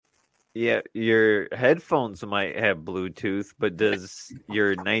Yeah, your headphones might have Bluetooth, but does your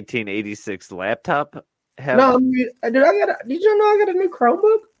 1986 laptop have? No, dude, did you know I got a new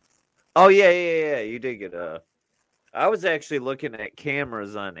Chromebook? Oh yeah. You did get a. I was actually looking at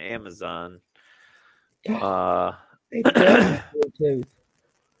cameras on Amazon. Uh, They don't have Bluetooth.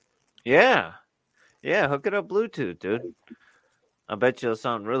 yeah, hook it up Bluetooth, dude. I bet you'll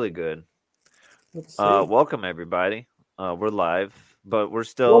sound really good. Let's see. Welcome everybody. We're live, but we're What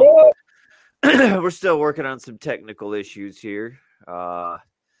still up? we're still working on some technical issues here.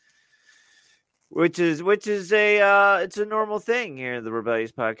 Which is a it's a normal thing here in the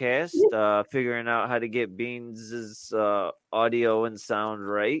Rebellious podcast. Figuring out how to get Beans's audio and sound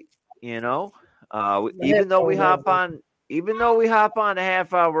right. You know, My headphones out. even though we hop on a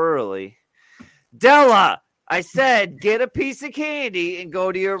half hour early. Della, I said get a piece of candy and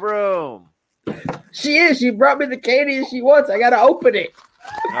go to your room. She is. She brought me the candy she wants. I gotta open it.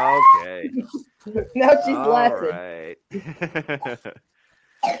 Okay. Now she's All laughing. right.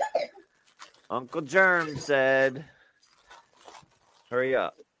 Uncle Germ said, hurry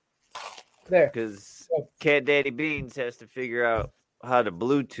up. There. Because Cat Daddy Beans has to figure out how to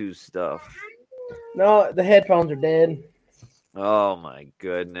Bluetooth stuff. No, the headphones are dead. Oh, my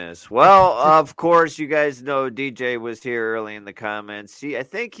goodness. Well, of course, you guys know DJ was here early in the comments. I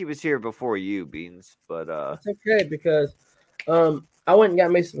think he was here before you, Beans. But It's okay because I went and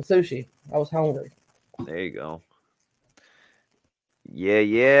got me some sushi. I was hungry. there you go.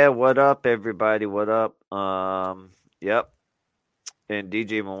 Yeah. What up, everybody? What up? Yep. And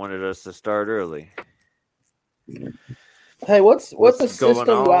DJ wanted us to start early. Hey, what's the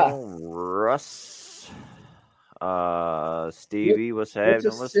system on, Russ? Stevie, what's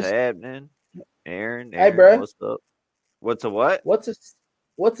happening? What's happening? Aaron, hey, bro. What's up? What's a what? What's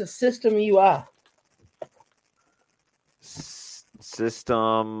a system UI?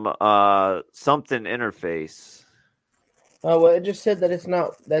 System something interface. Oh, well, it just said that it's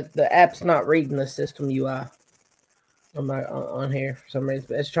not that the app's not reading the system UI on here for some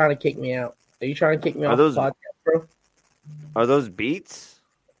reason. It's trying to kick me out. Are you trying to kick me off the podcast, bro? Are those Beats?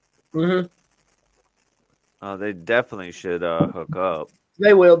 Mm-hmm. Oh, they definitely should hook up.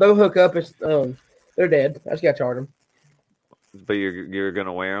 They will. They'll hook up. It's they're dead. I just got to charge them. But you're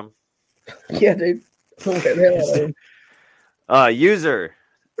gonna wear them? Yeah, dude. User.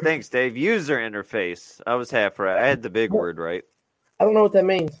 Thanks, Dave. User interface. I was half right. I had the big word right. I don't know what that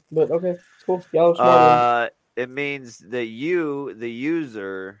means, but okay, it's cool. Y'all are smart. It means that the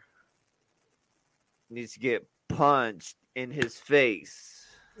user, needs to get punched in his face.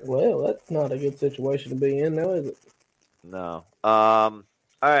 Well, that's not a good situation to be in, now, is it? No. All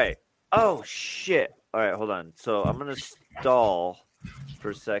right. Oh shit. All right, hold on. So I'm gonna stall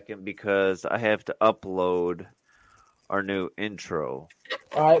for a second because I have to upload our new intro.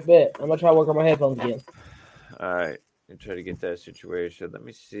 All right, bet. I'm gonna try to work on my headphones again. All right, and try to get that situation. Let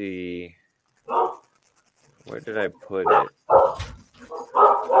me see. Where did I put it?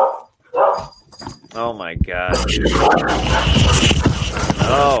 Oh my god!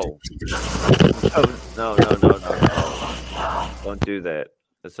 No! Don't do that.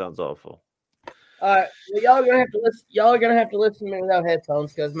 That sounds awful. All right, well, y'all are gonna have to listen. Y'all are gonna have to listen to me without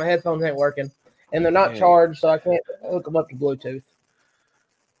headphones because my headphones ain't working, and they're not charged, so I can't hook them up to Bluetooth.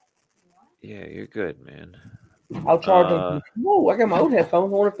 Yeah, you're good, man. I'll charge them. Whoa, I got my old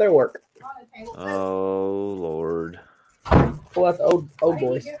headphones. I wonder if they work. Oh Lord. Well, that's old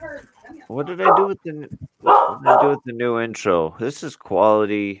boys. What did I do with the new intro? This is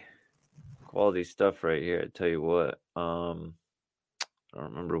quality stuff right here. I tell you what. I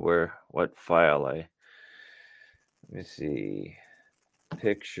don't remember what file let me see.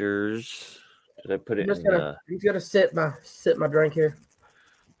 Pictures. Did I put it in the? I'm just gonna sit my drink here.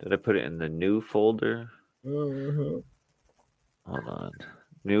 Did I put it in the new folder? Mm-hmm. Hold on.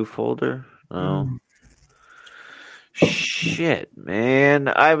 New folder? Oh. Shit, man.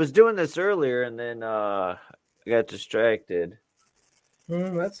 I was doing this earlier and then I got distracted.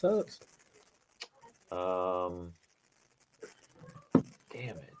 That sucks. Damn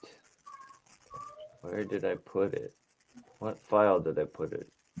it. Where did I put it? What file did I put it?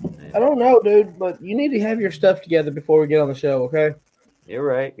 Man. I don't know, dude, but you need to have your stuff together before we get on the show, okay? You're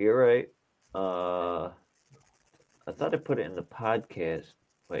right. I thought I put it in the podcast.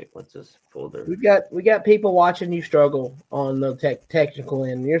 Wait, what's this folder? We got people watching you struggle on the technical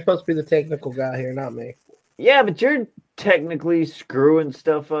end. You're supposed to be the technical guy here, not me. Yeah, but you're technically screwing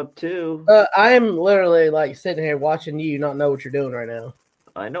stuff up too. I am literally like sitting here watching you not know what you're doing right now.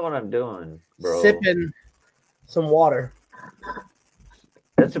 I know what I'm doing, bro. Sipping some water.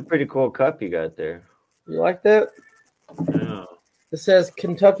 That's a pretty cool cup you got there. You like that? Yeah. It says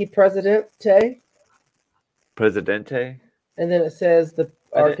Kentucky Presidente. Presidente. And then it says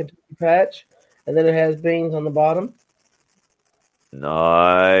our Kentucky patch. And then it has beans on the bottom.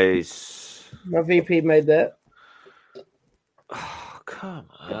 Nice. My VP made that. Oh, come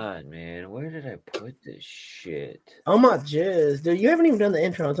on, man. Where did I put this shit? Oh, my jizz. Dude, you haven't even done the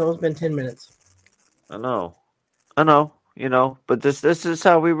intro. It's almost been 10 minutes. I know. You know, but this is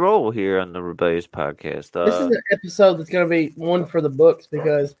how we roll here on the Rebellious podcast. This is an episode that's going to be one for the books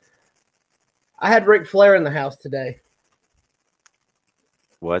because I had Ric Flair in the house today.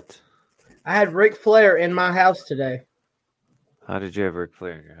 What? I had Ric Flair in my house today. How did you have Ric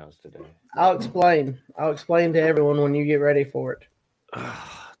Flair in your house today? I'll explain. I'll explain to everyone when you get ready for it.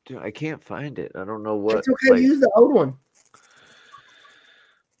 Dude, I can't find it. I don't know what. It's okay. Use the old one.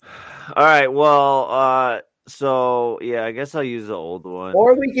 All right. Well, so yeah, I guess I'll use the old one.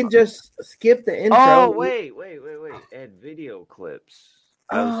 Or we can just skip the intro. Oh, wait. Add video clips.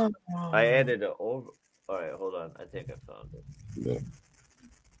 I added it over. All right, hold on. I think I found it. Yeah.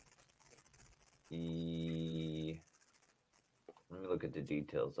 Let me look at the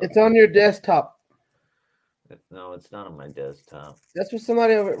details. It's on your desktop. No, it's not on my desktop. That's what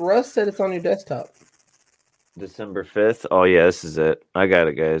somebody over Russ said. It's on your desktop. December 5th. Oh yeah, this is it. I got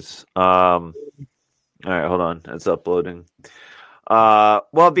it, guys. All right, hold on. It's uploading.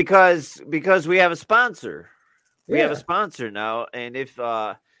 Well, because we have a sponsor. We have a sponsor now, and if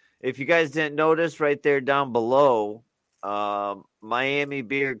you guys didn't notice, right there down below, Miami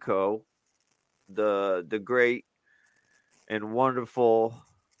Beer Co., the great and wonderful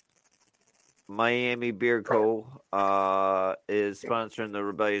Miami Beer Co. Is sponsoring the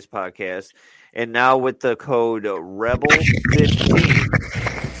Rebellious podcast, and now with the code Rebel15.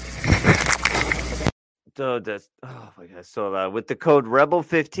 So that's my god, so loud. With the code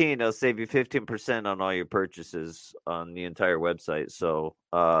Rebel15, it'll save you 15% on all your purchases on the entire website. So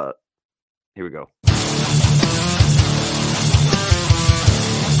here we go.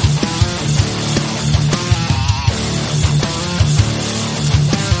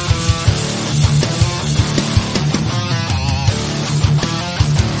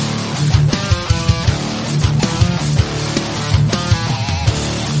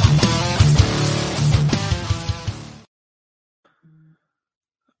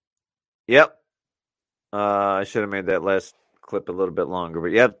 Yep. I should have made that last clip a little bit longer,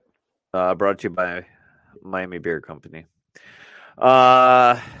 but yep. Brought to you by Miami Beer Company.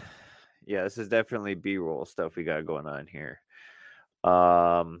 Yeah, this is definitely B-roll stuff we got going on here.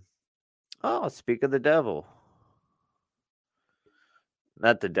 Oh, speak of the devil.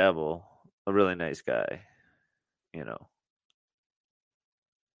 Not the devil, a really nice guy, you know.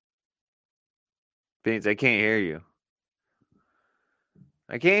 Beans, I can't hear you.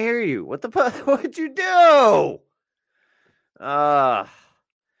 I can't hear you. What the fuck? What'd you do?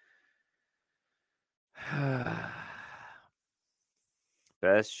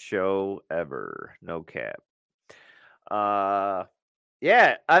 Best show ever. No cap.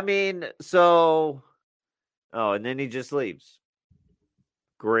 Yeah, I mean, so and then he just leaves.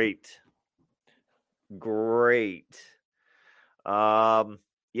 Great.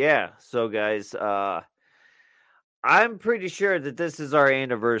 Yeah, so guys, I'm pretty sure that this is our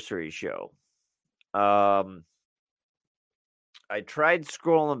anniversary show. I tried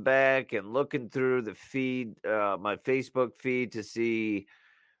scrolling back and looking through the feed, my Facebook feed, to see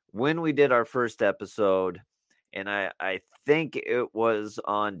when we did our first episode, and I think it was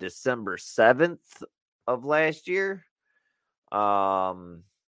on December 7th of last year.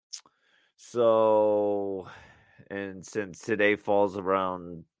 So, and since today falls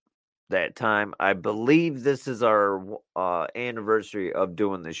around that time, I believe this is our anniversary of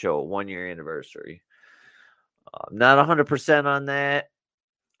doing the show, 1 year anniversary. Not 100% on that.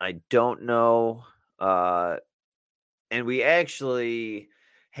 I don't know. And we actually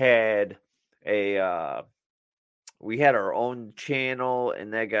had we had our own channel,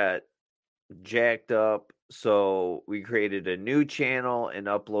 and that got jacked up. So we created a new channel and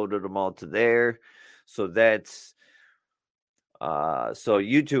uploaded them all to there. So that's so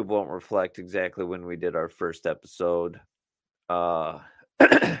YouTube won't reflect exactly when we did our first episode.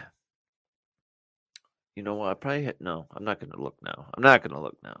 You know what? I probably no. I'm not going to look now.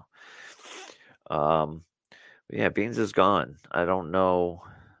 Yeah, Beans is gone. I don't know.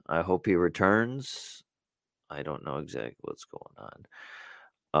 I hope he returns. I don't know exactly what's going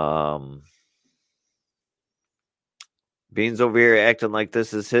on. Beans over here acting like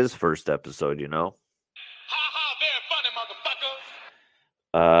this is his first episode, you know? Ha ha, very funny,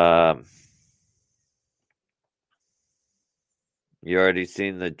 motherfucker. You already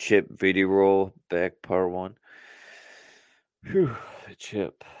seen the chip video roll back part 1? Whew, the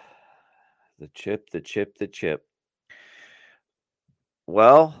chip. The chip, the chip, the chip.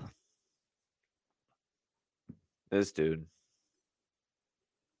 Well, this dude,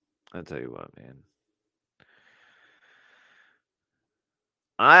 I'll tell you what, man.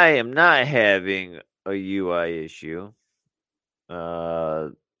 I am not having a UI issue.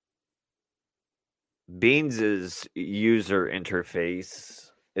 Beans's user interface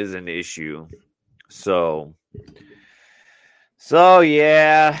is an issue. So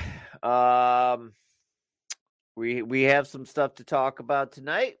yeah. We have some stuff to talk about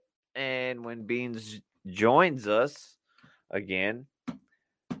tonight, and when Beans joins us again,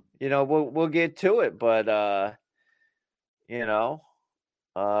 we'll get to it. But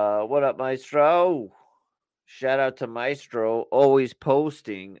what up, Maestro? Shout out to Maestro, always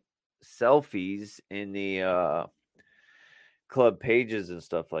posting selfies in the club pages and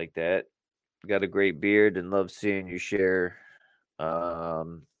stuff like that. Got a great beard and love seeing you share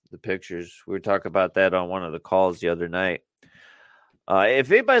the pictures. We were talking about that on one of the calls the other night. If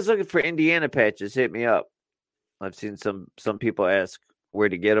anybody's looking for Indiana patches, hit me up. I've seen some people ask where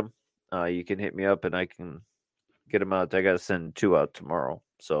to get them. You can hit me up and I can get them out. I got to send 2 out tomorrow.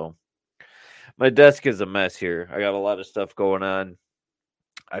 So my desk is a mess here. I got a lot of stuff going on.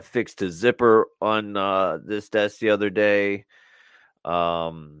 I fixed a zipper on this desk the other day.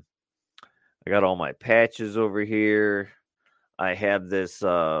 I got all my patches over here. I have this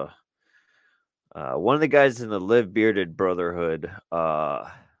one of the guys in the Live Bearded Brotherhood,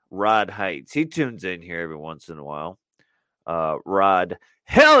 Rod Heights. He tunes in here every once in a while. Rod,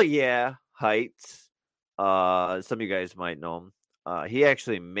 hell yeah, Heights. Some of you guys might know him. He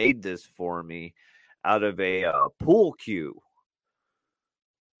actually made this for me out of a pool cue.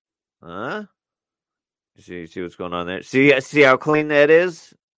 Huh? See what's going on there? See how clean that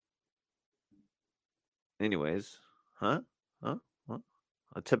is? Anyways, huh?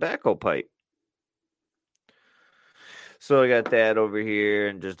 A tobacco pipe. So I got that over here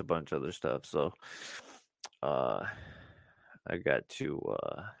and just a bunch of other stuff. So I got to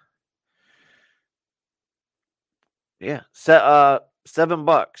 $7.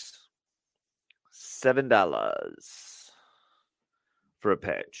 $7 for a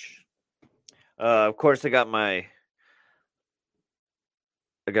patch. Of course I got my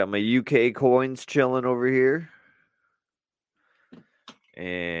UK coins chilling over here.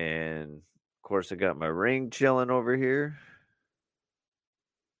 And of course I got my ring chilling over here.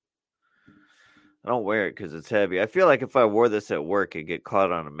 I don't wear it because it's heavy. I feel like if I wore this at work, it'd get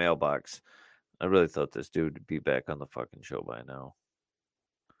caught on a mailbox. I really thought this dude would be back on the fucking show by now.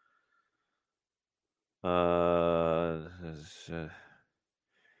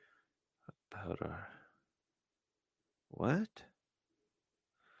 Powder. What?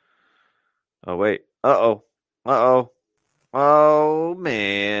 Oh wait. Uh-oh. Oh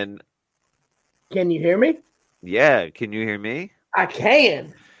man. Can you hear me? Yeah, can you hear me? I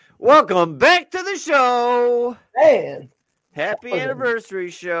can. Welcome back to the show. Man. Happy anniversary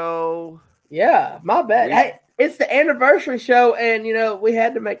show. Yeah, my bad. Hey, it's the anniversary show, and we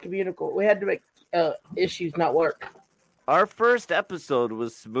had to make issues not work. Our first episode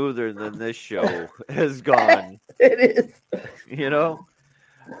was smoother than this show has gone. It is.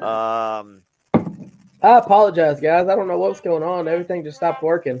 I apologize, guys. I don't know what's going on. Everything just stopped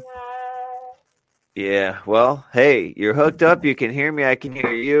working. Yeah, well, hey, you're hooked up. You can hear me. I can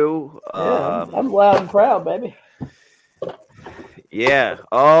hear you. Yeah, I'm loud and proud, baby. Yeah.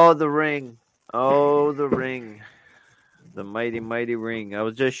 Oh, the ring. Oh, the ring. The mighty, mighty ring. I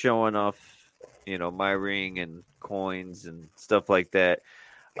was just showing off, my ring and coins and stuff like that.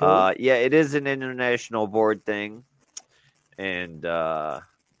 Cool. Yeah, it is an international board thing. And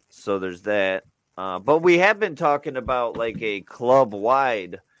so there's that. But we have been talking about like a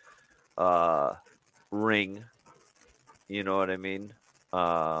club-wide ring. You know what I mean?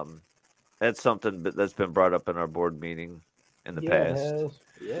 That's something that's been brought up in our board meeting in the past.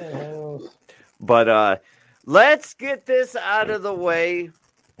 Yeah. But let's get this out of the way.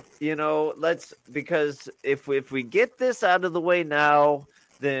 Because if we get this out of the way now,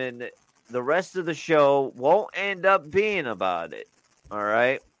 then the rest of the show won't end up being about it. All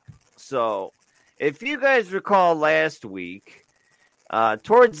right. So if you guys recall last week,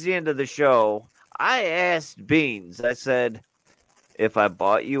 towards the end of the show, I asked Beans, I said, if I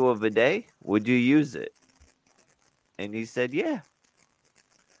bought you a bidet, would you use it? And he said, yeah.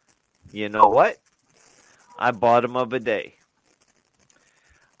 You know what? I bought him a bidet.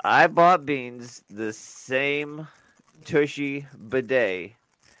 I bought Beans the same Tushy bidet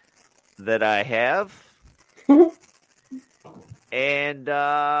that I have. and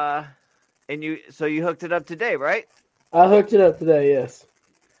you hooked it up today, right? I hooked it up today, yes.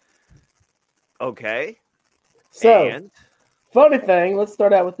 Okay. So, funny thing, let's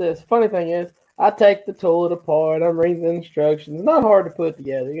start out with this. Funny thing is, I take the toilet apart, I'm reading the instructions. Not hard to put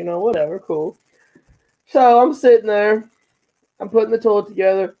together, whatever, cool. So, I'm sitting there, I'm putting the toilet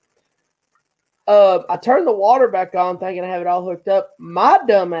together. I turn the water back on thinking I have it all hooked up. My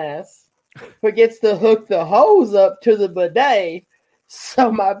dumbass forgets to hook the hose up to the bidet,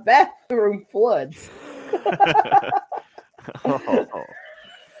 so my bathroom floods. Oh.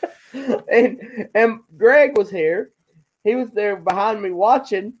 And Greg was here. He was there behind me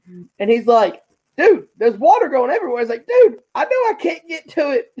watching, and he's like, dude, there's water going everywhere. I was like, dude, I know I can't get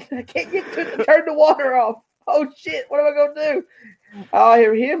to it. I can't get to it to turn the water off. Oh, shit, what am I going to do? I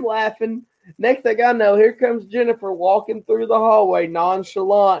hear him laughing. Next thing I know, here comes Jennifer walking through the hallway,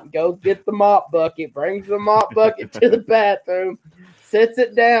 nonchalant, goes get the mop bucket, brings the mop bucket to the bathroom, sits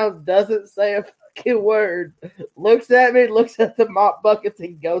it down, doesn't say a fucking word, looks at me, looks at the mop buckets,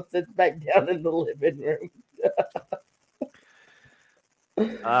 and goes sits back down in the living room.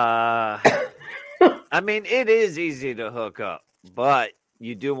 I mean, it is easy to hook up, but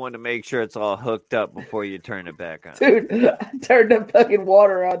you do want to make sure it's all hooked up before you turn it back on. Dude, I turned the fucking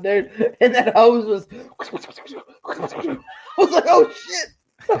water on, dude, and that hose was... I was like, oh, shit.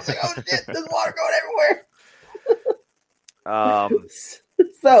 There's water going everywhere.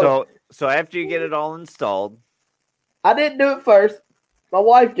 So after you get it all installed... I didn't do it first. My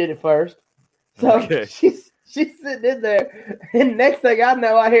wife did it first. So okay. she's sitting in there, and next thing I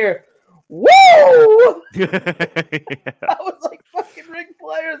know, I hear... Woo! Yeah. I was like fucking Ric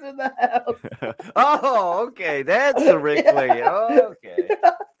Flair's in the house. Oh, okay. That's a Ric Flair. Oh, okay.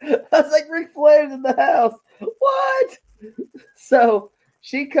 I was like, Ric Flair's in the house. What? So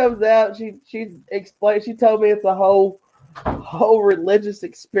she comes out. She explained. She told me it's a whole religious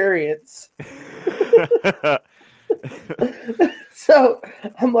experience. So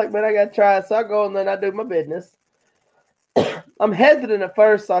I'm like, man, I gotta try it. So I go and then I do my business. I'm hesitant at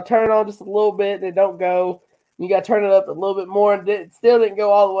first, so I turn it on just a little bit and it don't go. You got to turn it up a little bit more, and it still didn't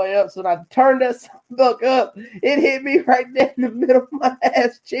go all the way up. So when I turned that book up, it hit me right down in the middle of my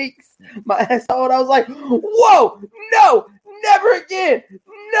ass cheeks, my asshole. And I was like, whoa, no, never again,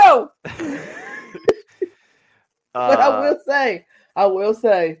 no. But I will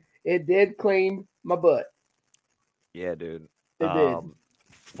say, it did clean my butt. Yeah, dude. It did.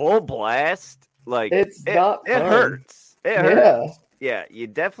 Full blast, like it hurts. It hurts. Yeah, you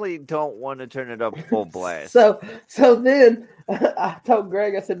definitely don't want to turn it up full blast. So then I told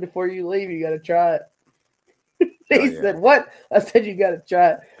Greg, I said, before you leave, you got to try it. He said, what? I said, you got to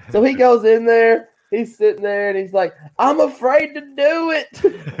try it. So he goes in there. He's sitting there, and he's like, I'm afraid to do it.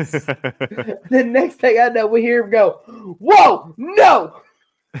 The next thing I know, we hear him go, whoa, no.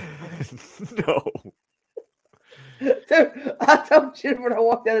 No. Dude, I told Jim when I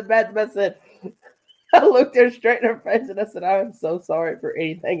walked out of the bathroom, I said, I looked her straight in her face and I said, I am so sorry for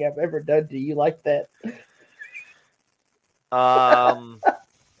anything I've ever done to you like that.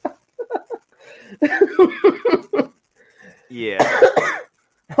 Yeah.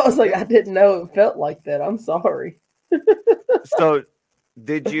 I was like, I didn't know it felt like that. I'm sorry. So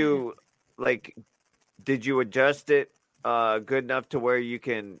did you adjust it good enough to where you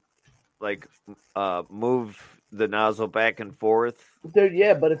can move the nozzle back and forth? Dude,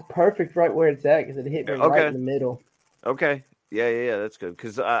 yeah, but it's perfect right where it's at because it hit me right in the middle. Okay. Yeah, that's good.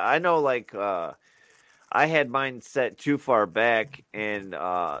 Because I know, I had mine set too far back, and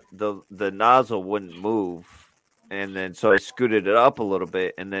the nozzle wouldn't move, and then so I scooted it up a little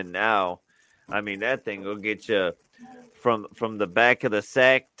bit, and then now, I mean, that thing will get you from the back of the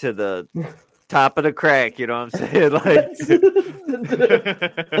sack to the top of the crack. You know what I'm saying?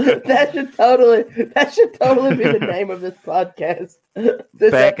 That should totally be the name of this podcast.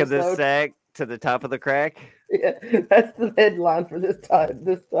 Back of the sack to the top of the crack. Yeah, that's the headline for this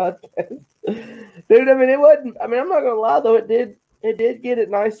podcast. Dude, I mean, it wasn't. I mean, I'm not gonna lie though. It did get it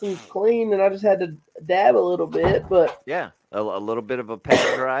nice and clean, and I just had to dab a little bit. But yeah, a little bit of a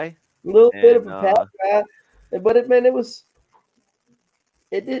pat dry. A little bit of a pat dry. But it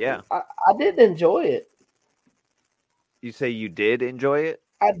did. Yeah. I did enjoy it. You say you did enjoy it?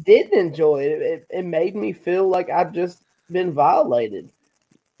 I did enjoy it. It made me feel like I've just been violated.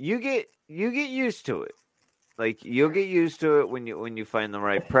 You get used to it. Like, you'll get used to it when you find the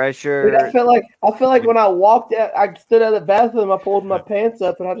right pressure. Dude, I feel like when I walked out, I stood out of the bathroom, I pulled my pants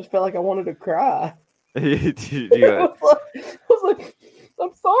up, and I just felt like I wanted to cry. I was like,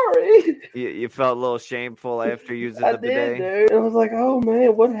 I'm sorry. You felt a little shameful after using the bidet? Dude. I was like, oh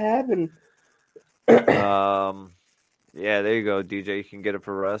man, what happened? Yeah, there you go, DJ. You can get it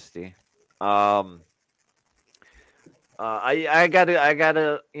for Rusty. I got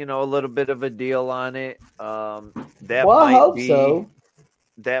a a little bit of a deal on it. That Well, I might hope be so.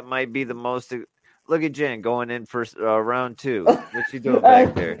 that might be the most. Look at Jen going in for round two. What's she doing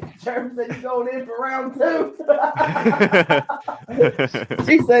back there? Terms said you going in for round two.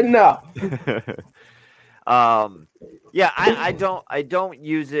 She said no. Yeah, I don't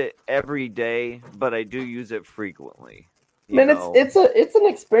use it every day, but I do use it frequently. I You mean, know, it's an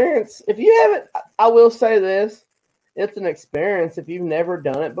experience. If you haven't, I will say this: it's an experience. If you've never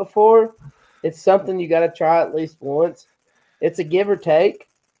done it before, it's something you got to try at least once. It's a give or take.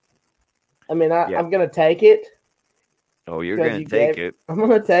 I mean, yeah. I'm gonna take it Oh, you're because gonna you take gave. it. I'm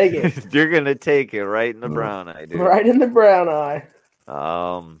gonna take it You're gonna take it right in the brown eye, dude. right in the brown eye.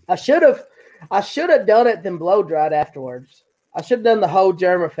 Um, I should have. I should have done it then blow dried afterwards. I should have done the whole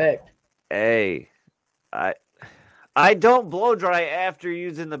germ effect. hey, I I don't blow dry after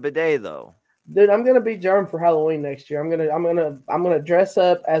using the bidet though. Dude, I'm gonna be germ for Halloween next year. I'm gonna dress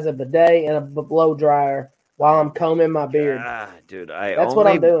up as a bidet and a blow dryer while I'm Oh combing my beard. God, dude, That's what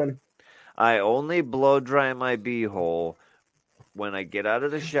I'm doing. I only blow dry my beehole when I get out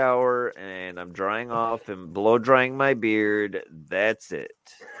of the shower and I'm drying off and blow drying my beard. That's it.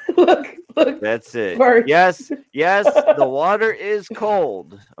 look, That's it. first, Yes, yes, the water is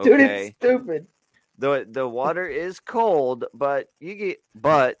cold. dude, it's Okay. stupid. The water is cold, but you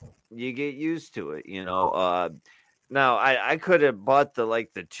get used to it, you know. Now I could have bought the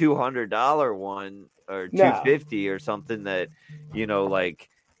 $200 one or No, 250 or something that, like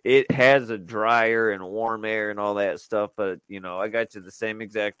it has a dryer and warm air and all that stuff, but I got you the same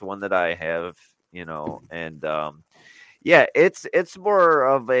exact one that I have, and yeah, it's more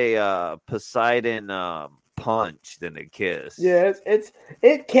of a Poseidon punch than a kiss. yeah,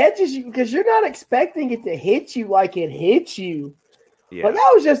 it catches you because you're not expecting it to hit you like it hits you. Like Yeah.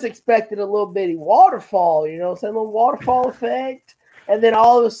 I was just expecting a little bitty waterfall, some little waterfall effect, and then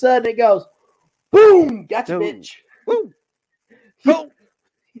all of a sudden it goes, boom, gotcha, Woo. bitch. Woo. Boom.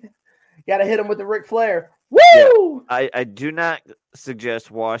 Got to hit him with the Ric Flair. Yeah, Woo! I do not suggest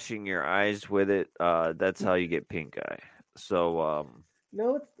washing your eyes with it. That's how you get pink eye. So,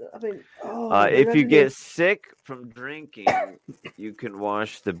 No, it's. I mean, oh, dude, if I you didn't even. get sick from drinking, you can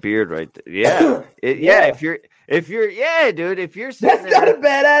wash the beard right there. Yeah, yeah. Yeah, Yeah, dude. If you're sitting that's not there, a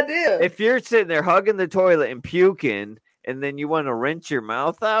bad idea. if you're sitting there hugging the toilet and puking, and then you want to rinse your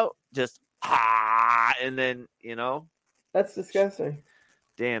mouth out, just and then That's disgusting.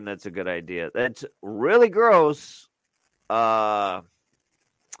 damn, that's a good idea. That's really gross. Uh,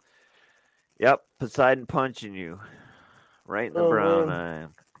 yep, Poseidon punching you right in the Oh brown man,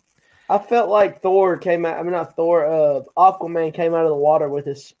 eye. I felt like Thor came out. I mean, not Thor. Aquaman came out of the water with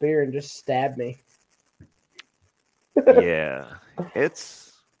his spear and just stabbed me. Yeah, it's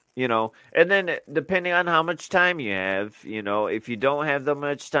and then depending on how much time you have, if you don't have that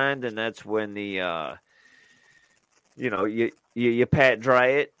much time, then that's when the you pat dry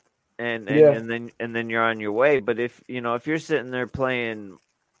it Yeah. and then you're on your way. But if you're sitting there playing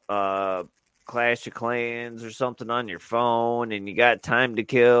Clash of Clans or something on your phone and you got time to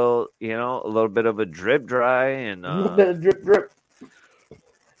kill, a little bit of a drip dry and A little bit of drip, drip.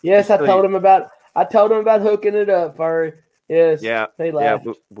 Yes, I told him about. I told him about hooking it up, Furry. Yes. yeah, They laughed.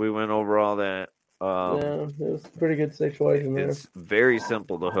 we went over all that. Yeah, it was a pretty good situation there. It's very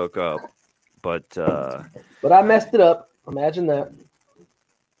simple to hook up, but But I messed it up. Imagine that.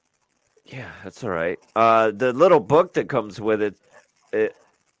 yeah, that's all right. The little book that comes with it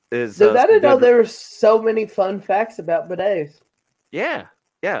is Dude, I didn't know good. there were so many fun facts about bidets. Yeah,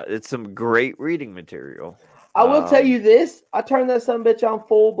 it's some great reading material. I will tell you this. I turned that son bitch on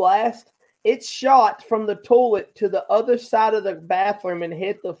full blast. It shot from the toilet to the other side of the bathroom and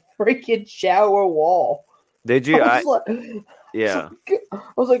hit the freaking shower wall. Did you? I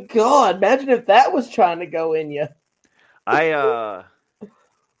was like, God, imagine if that was trying to go in you.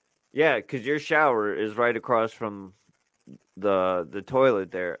 Yeah, because your shower is right across from the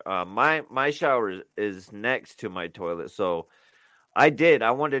toilet there. My shower is next to my toilet, so I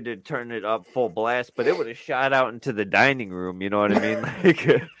wanted to turn it up full blast, but it would have shot out into the dining room. You know what I mean?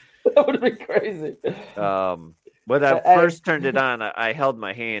 That would have been crazy. When I first turned it on, I held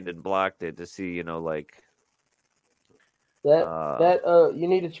my hand and blocked it to see, you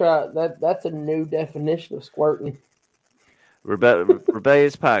need to try that. That's a new definition of squirting.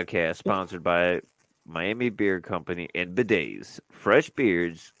 Rebellious podcast sponsored by Miami Beard Company and bidets, fresh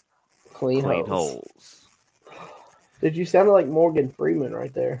beards, clean holes. Dude, you sounded like Morgan Freeman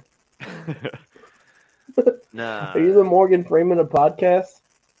right there. Nah. Are you the Morgan Freeman of podcasts?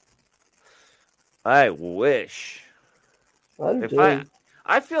 I wish.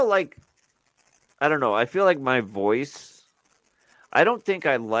 I feel like I don't know. I feel like my voice. I don't think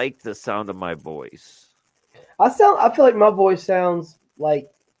I like the sound of my voice. I feel like my voice sounds like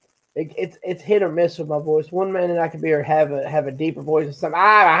it's hit or miss with my voice. One minute I could be or have a deeper voice, and some I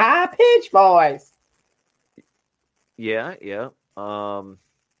have a high pitched voice. Yeah, yeah.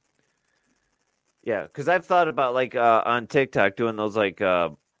 Yeah, because I've thought about like on TikTok doing those like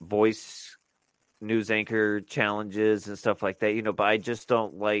voice news anchor challenges and stuff like that, but I just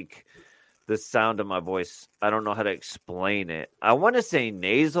don't like the sound of my voice. I don't know how to explain it. I want to say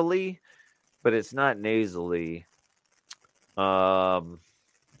nasally, but it's not nasally.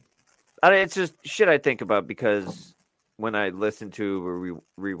 It's just shit I think about because when I listen to or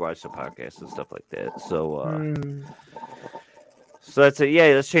rewatch the podcast and stuff like that. So that's it. Yeah,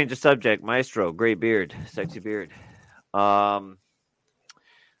 let's change the subject. Maestro, great beard, sexy beard.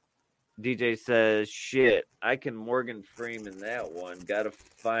 DJ says, "Shit, I can Morgan Freeman that one. Got to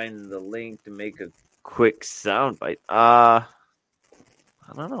find the link to make a quick soundbite." I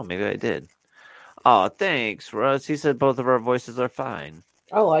don't know. Maybe I did. Oh, thanks, Russ. He said both of our voices are fine.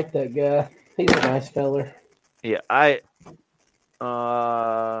 I like that guy. He's a nice feller. Yeah,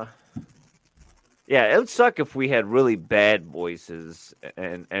 yeah, it would suck if we had really bad voices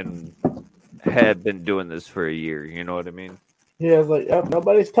and had been doing this for a year. You know what I mean? Yeah, I was like, oh,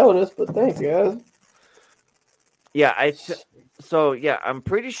 nobody's told us, but thanks, guys. Yeah, I'm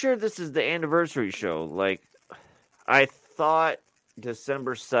pretty sure this is the anniversary show. Like, I thought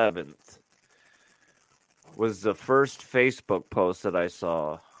December 7th was the first Facebook post that I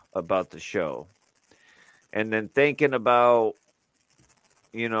saw about the show. And then thinking about,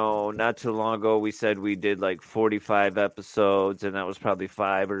 not too long ago, we said we did like 45 episodes, and that was probably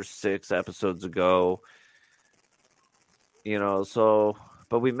 5 or 6 episodes ago.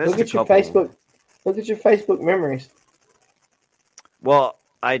 But we missed a couple. Look at your Facebook memories. Well,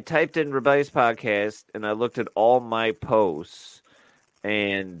 I typed in Rebellious Podcast, and I looked at all my posts,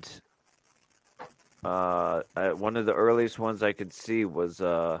 and one of the earliest ones I could see was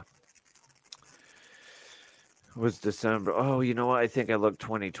December. Oh, you know what? I think I looked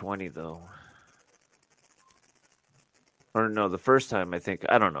 2020 though. Or no, the first time I think.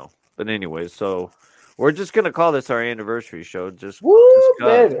 I don't know. But anyway, so we're just gonna call this our anniversary show. Just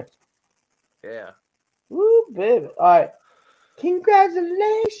baby. Yeah. Woo, baby. All right.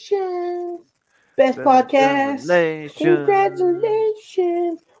 Congratulations. Best podcast.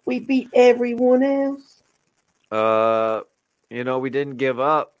 Congratulations. We beat everyone else. We didn't give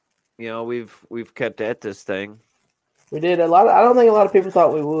up. We've kept at this thing. We did a lot. I don't think a lot of people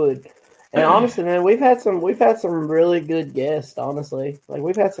thought we would. And honestly, man, we've had some really good guests. Honestly, like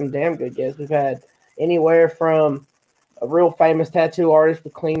we've had some damn good guests. We've had anywhere from a real famous tattoo artist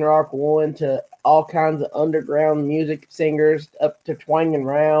with Clean Rock One to all kinds of underground music singers up to Twangin'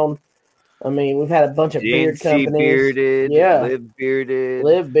 Round. I mean, we've had a bunch of beard companies. Bearded, yeah, Live Bearded,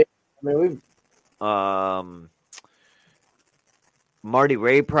 Live Bearded. I mean, we've Marty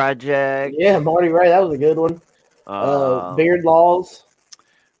Ray Project. Yeah, Marty Ray, that was a good one. Beard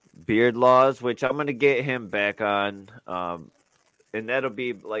Laws, which I'm gonna get him back on. And that'll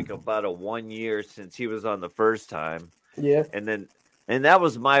be like about a 1 year since he was on the first time. Yeah, and that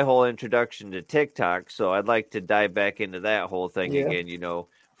was my whole introduction to TikTok. So I'd like to dive back into that whole thing again.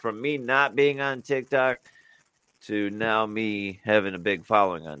 From me not being on TikTok to now me having a big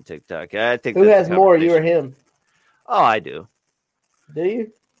following on TikTok. I think who has more, you or him? Oh, I do. Do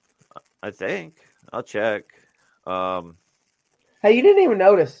you? I think I'll check. Hey, you didn't even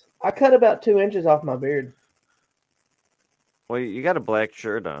notice. I cut about 2 inches off my beard. Well, you got a black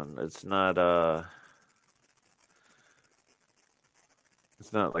shirt on. It's not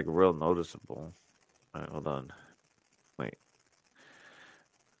like real noticeable. All right, hold on. Wait.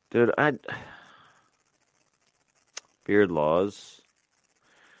 Dude, Beard Laws.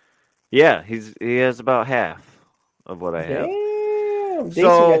 Yeah, he has about half of what I have. Damn, Decent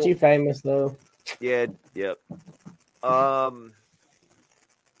got you famous though. Yeah, yep. Oh,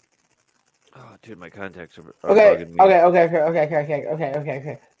 dude, my contacts are bugging me.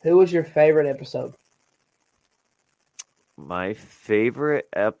 Okay. Who was your favorite episode? My favorite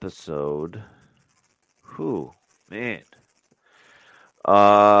episode. Who? Man.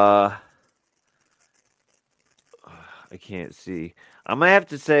 I can't see. I'm gonna have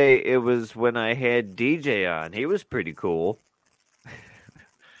to say it was when I had DJ on. He was pretty cool.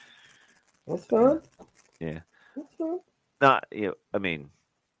 That's fun. Yeah. That's fun. Not I mean,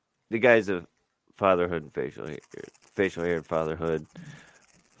 the guy's a fatherhood and facial hair fatherhood,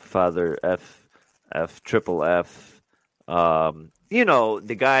 father triple F.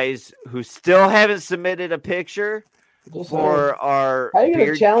 The guys who still haven't submitted a picture. for our How you gonna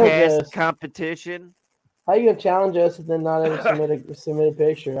beard challenge cast us? competition. How you gonna challenge us and then not ever submit a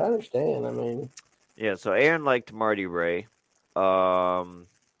picture? I understand. I mean, Yeah, so Aaron liked Marty Ray. And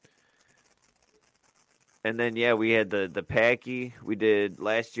then we had the Packy. We did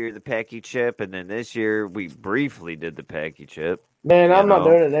last year the Packy chip, and then this year we briefly did the Packy chip. man, I'm not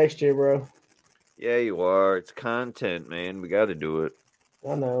doing it next year, bro. Yeah, you are. It's content, man. We got to do it.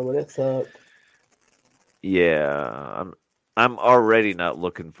 I know, but it sucked. Yeah, I'm already not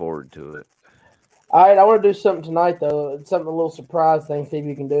looking forward to it. All right, I want to do something tonight though. It's something a little surprise thing. See if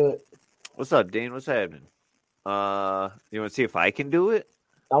you can do it. What's up, Dean? What's happening? You want to see if I can do it?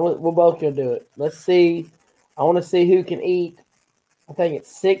 We're both gonna do it. Let's see. I want to see who can eat. I think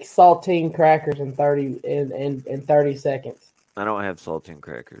it's 6 saltine crackers in 30 seconds. I don't have saltine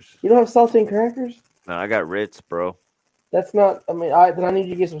crackers. You don't have saltine crackers? No, I got Ritz, bro. That's not. I mean, all right, then I need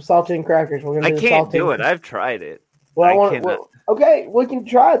you to get some saltine crackers. We're gonna. I can't do it. I've tried it. Well, I want. Well, okay, we can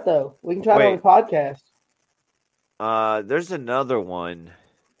try it though. We can try it on the podcast. There's another one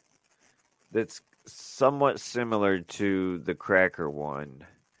that's somewhat similar to the cracker one.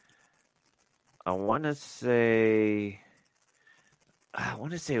 I want to say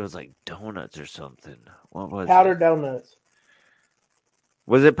it was like donuts or something. What was powdered donuts?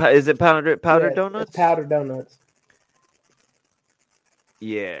 Was it? Is it powdered donuts? It's powdered donuts.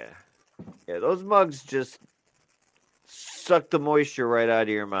 Yeah. Those mugs just suck the moisture right out of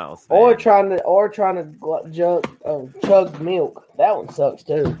your mouth. Man. Or trying to chug milk. That one sucks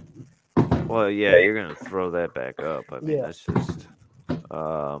too. Well, yeah, you're gonna throw that back up. I mean, that's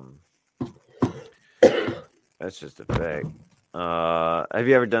just a fact. Have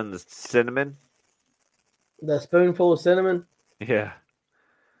you ever done the cinnamon? The spoonful of cinnamon? Yeah.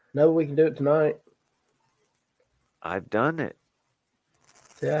 No, we can do it tonight. I've done it.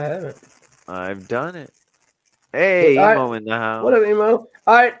 See, I haven't. I've done it. Hey, Emo in the house. What up, Emo?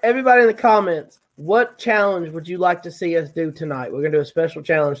 All right, everybody in the comments, what challenge would you like to see us do tonight? We're going to do a special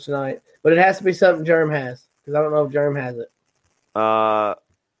challenge tonight, but it has to be something Germ has, because I don't know if Germ has it.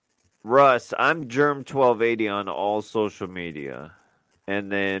 Russ, I'm Germ1280 on all social media.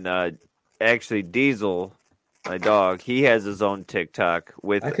 And then actually Diesel, my dog, he has his own TikTok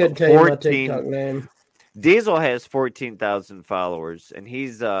with I couldn't tell you my TikTok name. Diesel has 14,000 followers, and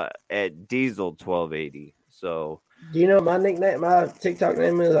he's at Diesel1280. So, do you know what my TikTok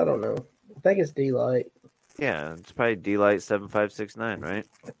name is? I don't know. I think it's D-Light. Yeah, it's probably D-Light7569, right?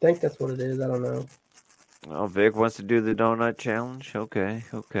 I think that's what it is. I don't know. Oh, Vic wants to do the donut challenge. Okay.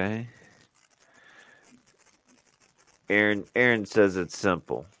 Aaron says it's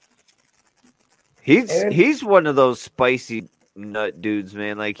simple. He's one of those spicy nut dudes,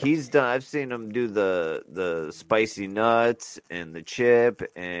 man. Like he's done. I've seen him do the spicy nuts and the chip,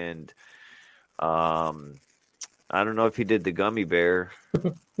 and I don't know if he did the gummy bear,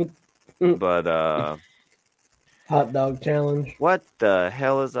 but hot dog challenge. What the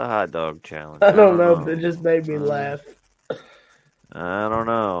hell is a hot dog challenge? I don't know. It just made me laugh. I don't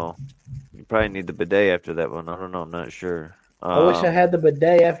know. You probably need the bidet after that one. I don't know. I'm not sure. I wish I had the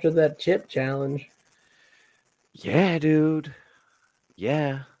bidet after that chip challenge. Yeah, dude.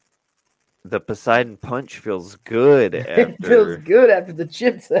 Yeah. The Poseidon punch feels good after. It feels good after the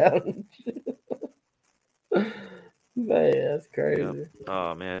chip challenge. Man, that's crazy. Yep.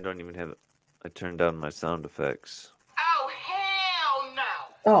 Oh, man. I don't even have it. I turned down my sound effects. Oh, hell no.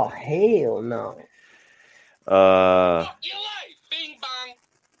 Oh, hell no. Your life. Bing bong.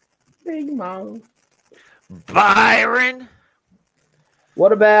 Bing bong. Byron.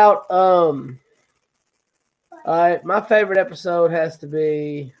 What about my favorite episode has to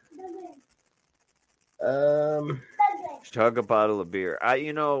be chug a bottle of beer.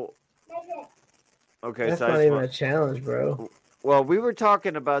 Okay, that's not even a challenge, bro. Well, we were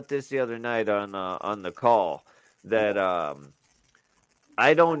talking about this the other night on the call that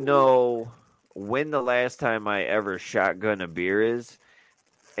I don't know when the last time I ever shotgun a beer is,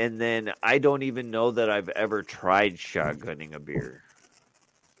 and then I don't even know that I've ever tried shotgunning a beer.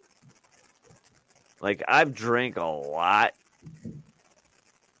 Like I've drank a lot,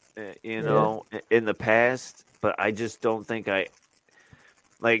 in the past, but I just don't think it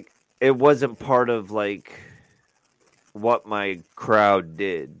wasn't part of what my crowd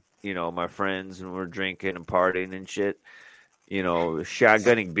did. My friends, and we're drinking and partying and shit.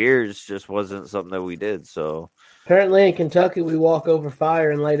 Shotgunning beers just wasn't something that we did. So apparently in Kentucky, we walk over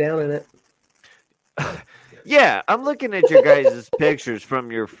fire and lay down in it. Yeah, I'm looking at your guys' pictures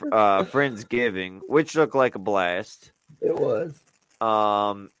from your Friendsgiving, which looked like a blast. It was.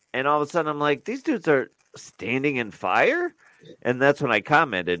 And all of a sudden I'm like, these dudes are standing in fire? And that's when I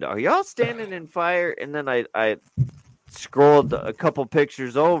commented, are y'all standing in fire? And then I scrolled a couple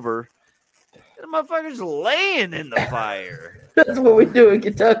pictures over. The motherfucker's laying in the fire. That's what we do in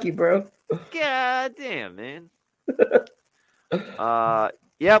Kentucky, bro. God damn, man.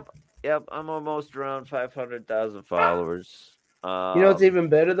 Yep. I'm almost around 500,000 followers. You know what's even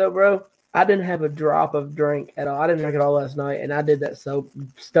better though, bro? I didn't have a drop of drink at all. I didn't drink it all last night, and I did that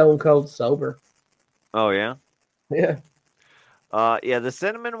stone cold sober. Oh yeah. Yeah. Yeah. The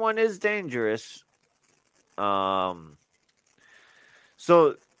cinnamon one is dangerous. So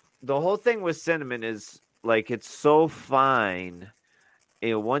the whole thing with cinnamon is like it's so fine.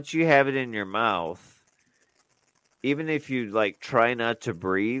 Once you have it in your mouth, even if you like try not to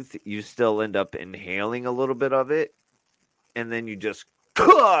breathe, you still end up inhaling a little bit of it, and then you just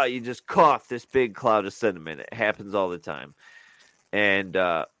cough this big cloud of cinnamon. It happens all the time. And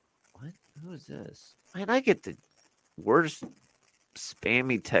what? Who is this? Man, I get the worst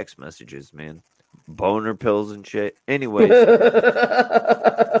spammy text messages, man. Boner pills and shit. Anyways,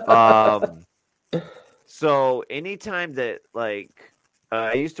 so anytime that like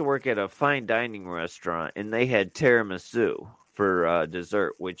I used to work at a fine dining restaurant and they had tiramisu for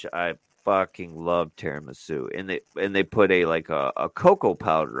dessert, which I fucking love tiramisu. And they put a cocoa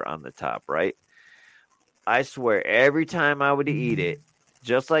powder on the top, right? I swear every time I would eat it,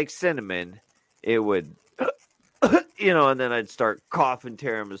 just like cinnamon, it would and then I'd start coughing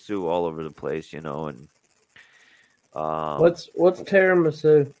tiramisu all over the place, and what's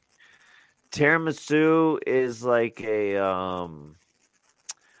tiramisu? Tiramisu is like a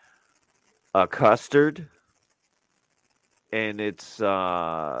custard, and it's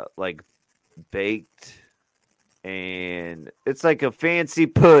like baked, and it's like a fancy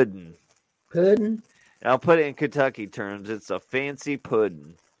pudding. Pudding? I'll put it in Kentucky terms. It's a fancy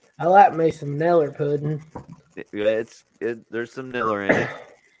pudding. I like me some Neller pudding. There's some Niller in it.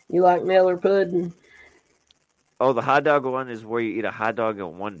 You like Neller pudding? Oh, the hot dog one is where you eat a hot dog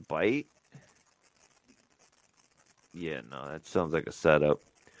in one bite? Yeah, no, that sounds like a setup.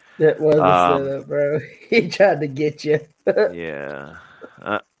 That was a setup, bro. He tried to get you. Yeah.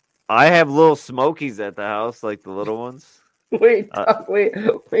 I have little smokies at the house, like the little ones. We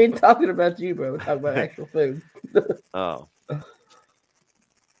ain't talking about you, bro. We're talking about actual food. Oh.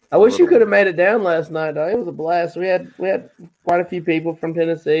 I wish you could have made it down last night, though. It was a blast. We had quite a few people from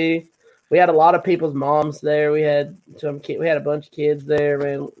Tennessee. We had a lot of people's moms there. We had a bunch of kids there,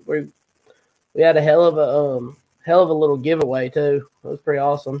 man. We had a hell of a little giveaway too. It was pretty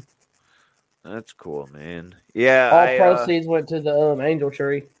awesome. That's cool, man. Yeah. All proceeds went to the angel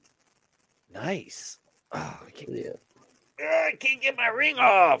tree. Nice. Oh, I can't get my ring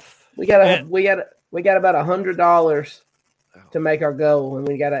off. We got about $100 to make our goal, and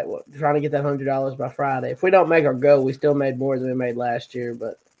we got trying to get that $100 by Friday. If we don't make our goal, we still made more than we made last year.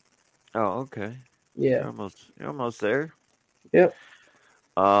 But okay, yeah, you're almost there. Yep.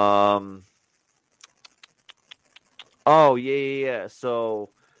 Oh yeah. So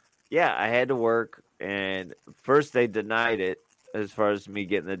yeah, I had to work, and first they denied it as far as me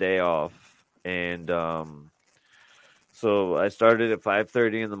getting the day off, and so I started at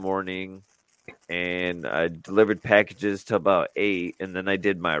 5:30 in the morning. And I delivered packages till about 8, and then I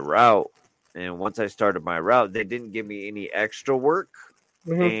did my route. And once I started my route, they didn't give me any extra work.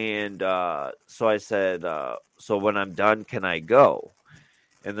 Mm-hmm. And so I said, so when I'm done, can I go?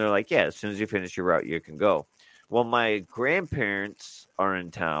 And they're like, yeah, as soon as you finish your route, you can go. Well, my grandparents are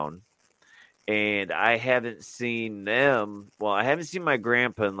in town, and I haven't seen them. Well, I haven't seen my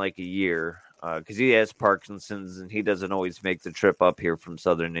grandpa in like a year because he has Parkinson's, and he doesn't always make the trip up here from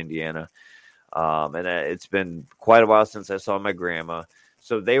southern Indiana. And it's been quite a while since I saw my grandma.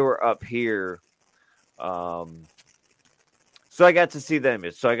 So they were up here. So I got to see them.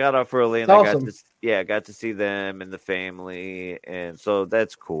 So I got off early, and awesome. I got to see them and the family, and so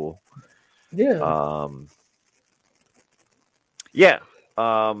that's cool. Yeah. Yeah.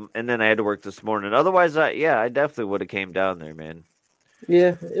 And then I had to work this morning. Otherwise, I definitely would have came down there, man.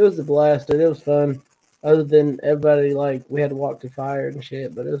 Yeah, it was a blast, dude. It was fun. Other than everybody, like, we had to walk through fire and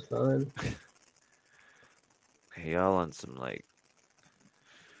shit, but it was fun. Hey, y'all on some, like,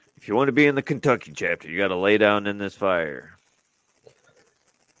 if you want to be in the Kentucky chapter, you got to lay down in this fire.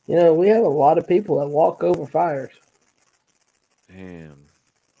 You know, we have a lot of people that walk over fires. Damn.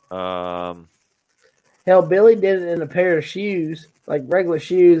 Hell, Billy did it in a pair of shoes, like regular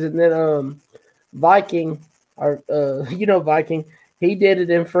shoes, and then Viking, Viking, he did it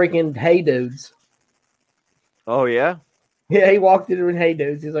in freaking Hey Dudes. Oh, yeah? Yeah, he walked in Hey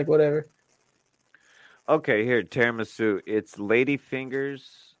Dudes. He's like, whatever. Okay, here, tiramisu. It's ladyfingers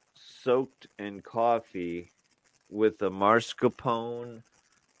soaked in coffee with a mascarpone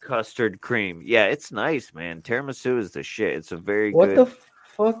custard cream. Yeah, it's nice, man. Tiramisu is the shit. It's a very What the good,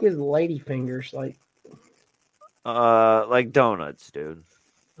 fuck is ladyfingers like? like donuts, dude.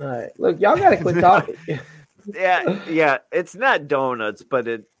 All right, look, y'all gotta quit talking. Yeah. It's not donuts, but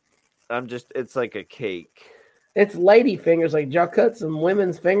it's like a cake. It's lady fingers. Like y'all cut some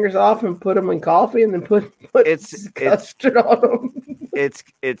women's fingers off and put them in coffee, and then put It's custard on them.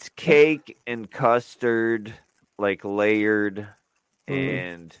 it's cake and custard, like layered,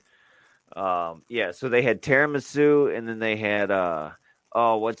 and yeah. So they had tiramisu, and then they had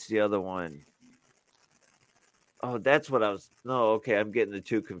what's the other one? Oh, that's what I was. No, okay, I'm getting the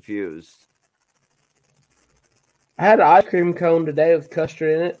two confused. I had an ice cream cone today with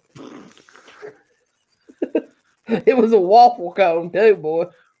custard in it. It was a waffle cone too, boy.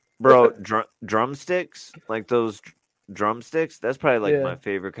 Bro, drumsticks, like those drumsticks. That's probably like Yeah. my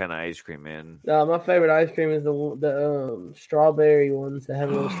favorite kind of ice cream, man. No, my favorite ice cream is the strawberry ones that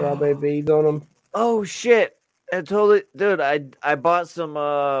have little strawberry beads on them. Oh shit! I totally, dude. I bought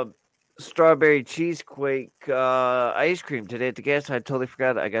some strawberry cheesecake ice cream today at the gas. I totally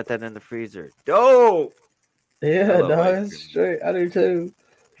forgot. I got that in the freezer. Dope. Yeah, I love no, ice that's cream. straight. I do too.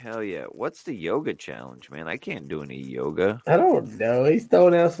 Hell yeah! What's the yoga challenge, man? I can't do any yoga. I don't know. He's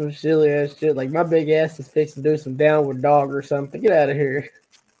throwing out some silly ass shit. Like my big ass is fixing to do some downward dog or something. Get out of here.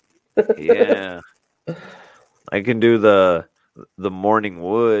 Yeah, I can do the morning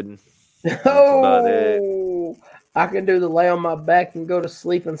wood. That's about it. Oh, I can do the lay on my back and go to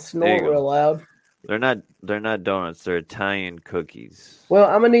sleep and There you snort go. real loud. They're not donuts. They're Italian cookies. Well,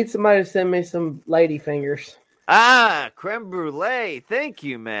 I'm gonna need somebody to send me some lady fingers. Ah, creme brulee. Thank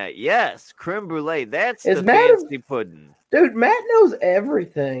you, Matt. Yes, creme brulee. That's Is the Matt a- fancy pudding. Dude, Matt knows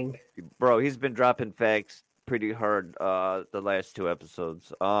everything. Bro, he's been dropping facts pretty hard the last two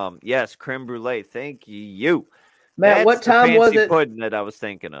episodes. Yes, creme brulee. Thank you. Matt, That's what the time was fancy it? pudding that I was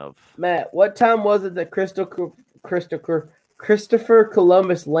thinking of. Matt, what time was it that Christopher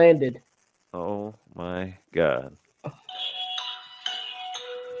Columbus landed? Oh my god.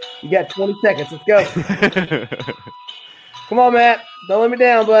 You got 20 seconds. Let's go. Come on, Matt. Don't let me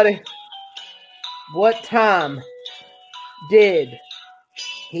down, buddy. What time did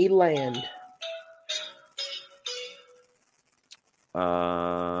he land?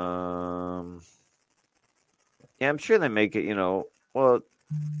 Yeah, I'm sure they make it, well,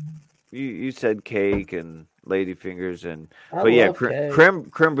 you said cake and ladyfingers I but yeah, love cake. creme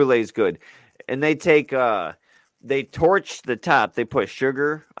brulee is good. And they take they torch the top. They put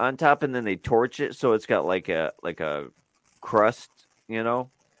sugar on top and then they torch it so it's got like a crust, And,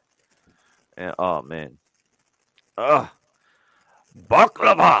 oh man. Baklava.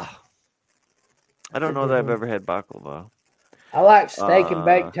 I don't know that I've ever had baklava. I like steak and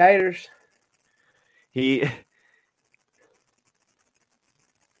baked taters.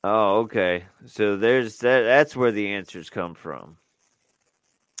 Oh, okay. So there's that's where the answers come from.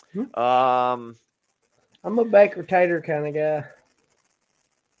 I'm a baker tater kind of guy.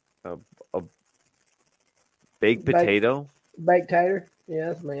 A baked potato? Baked tater? Yeah,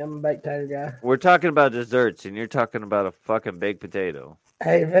 that's me. I'm a baked tater guy. We're talking about desserts and you're talking about a fucking baked potato.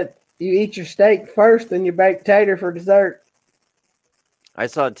 Hey, but you eat your steak first, then you bake tater for dessert. I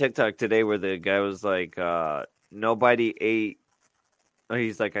saw a TikTok today where the guy was like, nobody ate.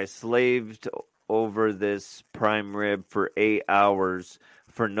 He's like, I slaved over this prime rib for 8 hours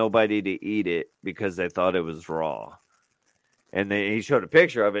for nobody to eat it because they thought it was raw. And then he showed a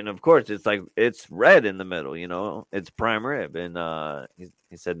picture of it, and of course, it's red in the middle, it's prime rib, and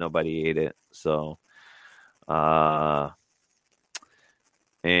he said nobody ate it. So, and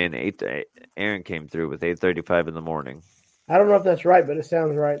Aaron came through with 8:35 in the morning. I don't know if that's right, but it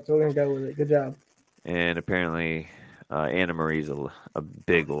sounds right, so we're gonna go with it. Good job. And apparently, Anna Marie's a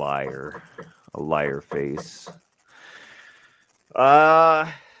big liar, a liar face.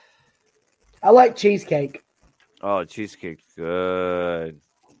 I like cheesecake. Oh, cheesecake's good.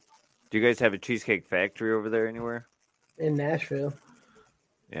 Do you guys have a cheesecake factory over there anywhere? In Nashville.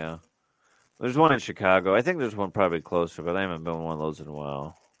 Yeah. There's one in Chicago. I think there's one probably closer, but I haven't been to one of those in a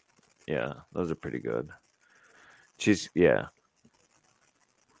while. Yeah, those are pretty good. Yeah.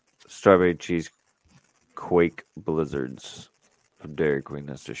 Strawberry cheese Quake Blizzards from Dairy Queen.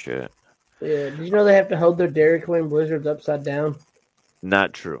 That's the shit. Yeah. Did you know they have to hold their Dairy Queen Blizzards upside down?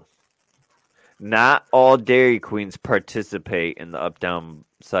 Not true. Not all Dairy Queens participate in the up-down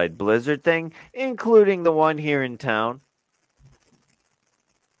side Blizzard thing, including the one here in town.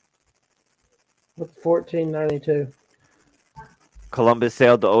 What's 1492? Columbus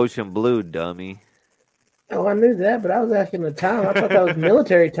sailed the ocean blue, dummy. Oh, I knew that, but I was asking the time. I thought that was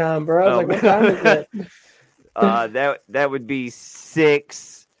military time, bro. I was like, what time is that? That would be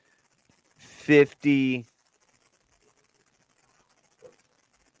 6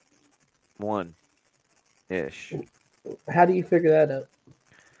 51-ish. How do you figure that out?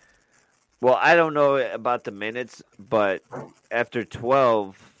 Well, I don't know about the minutes, but after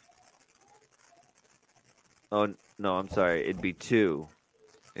 12. Oh, no, I'm sorry. It'd be 2.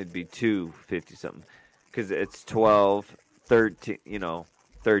 It'd be 250 something. Because it's 12, 13,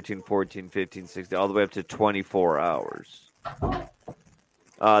 13, 14, 15, 16, all the way up to 24 hours.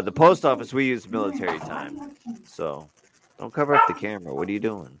 The post office, we use military time. So don't cover up the camera. What are you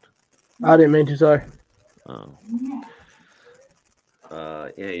doing? I didn't mean to, sorry. Oh.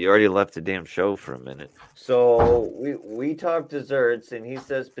 Yeah, you already left the damn show for a minute. So we talk desserts, and he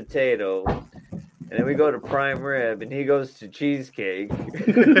says potato, and then we go to prime rib, and he goes to cheesecake.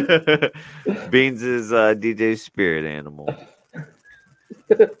 Beans is DJ spirit animal.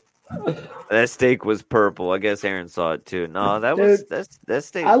 That steak was purple. I guess Aaron saw it too. No, that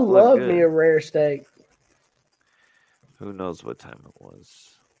steak. I looked love good. me a rare steak. Who knows what time it was?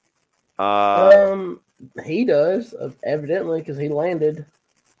 He does, evidently, because he landed.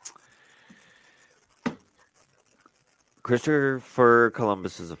 Christopher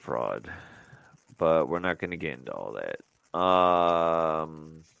Columbus is a fraud, but we're not going to get into all that.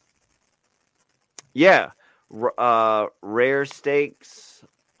 Yeah, rare steaks.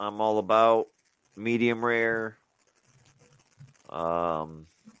 I'm all about medium rare.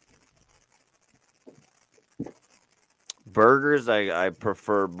 Burgers, I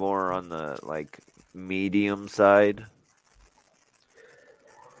prefer more on the medium side.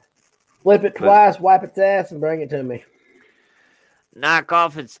 Flip it twice, wipe its ass, and bring it to me. Knock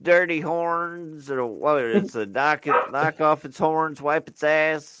off its dirty horns, or what? It's a knock off its horns, wipe its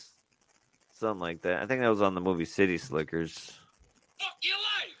ass, something like that. I think that was on the movie City Slickers. Fuck your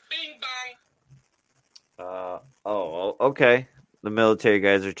life, bing bang. Oh, okay. The military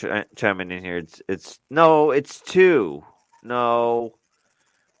guys are chiming in here. It's 2. No,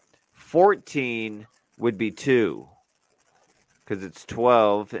 14 would be 2 because it's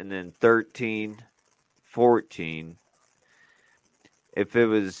 12 and then 13, 14. If it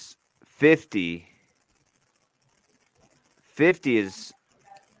was 50 is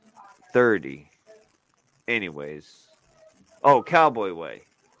 30. Anyways. Oh, Cowboy Way.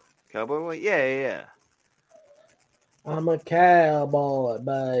 Cowboy Way? Yeah. I'm a cowboy,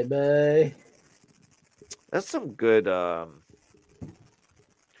 baby. That's some good,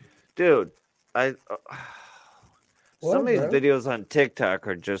 dude. Some of these videos on TikTok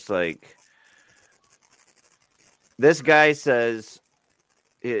are just like, this guy says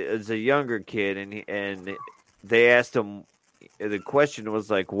is a younger kid, and they asked him. The question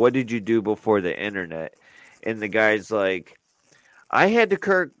was like, "What did you do before the internet?" And the guy's like, "I had to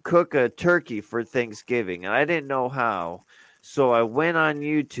cook a turkey for Thanksgiving, and I didn't know how, so I went on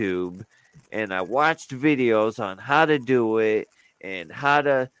YouTube." And I watched videos on how to do it and how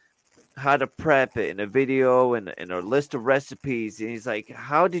to prep it in a video and a list of recipes. And he's like,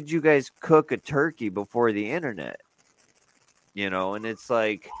 "How did you guys cook a turkey before the internet?" And it's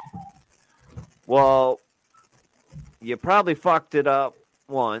like, well, you probably fucked it up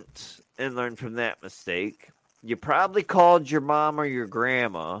once and learned from that mistake. You probably called your mom or your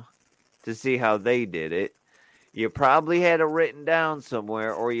grandma to see how they did it. You probably had it written down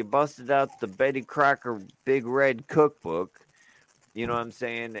somewhere, or you busted out the Betty Crocker Big Red Cookbook. You know what I'm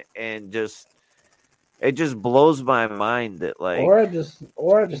saying? And it just blows my mind that or I just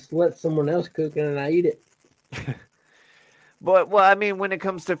let someone else cook it and I eat it. But I mean, when it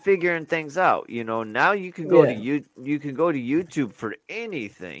comes to figuring things out, now you can go to YouTube for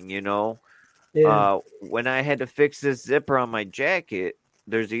anything. Yeah. When I had to fix this zipper on my jacket,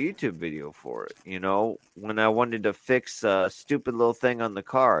 there's a YouTube video for it. When I wanted to fix a stupid little thing on the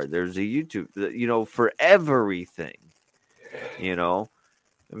car, there's a YouTube, for everything, and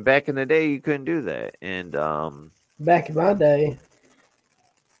back in the day, you couldn't do that. And, back in my day,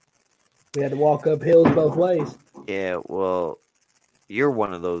 we had to walk up hills both ways. Yeah. Well, you're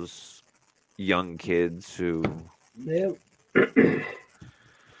one of those young kids who, Yep.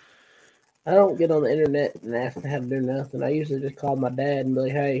 I don't get on the internet and ask how to do nothing. I usually just call my dad and be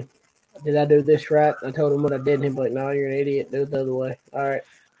like, "Hey, did I do this right?" I told him what I did, and he'd be like, "No, you're an idiot. Do it the other way." All right.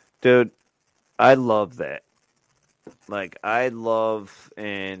 Dude, I love that. I love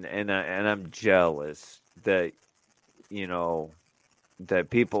and I'm jealous that that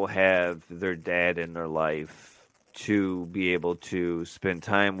people have their dad in their life to be able to spend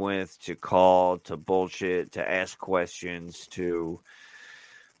time with, to call, to bullshit, to ask questions, to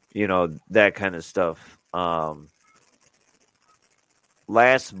that kind of stuff.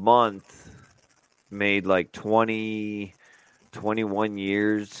 Last month made 21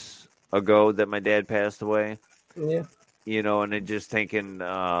 years ago that my dad passed away. Yeah. You know, and then just thinking,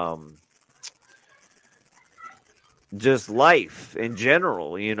 just life in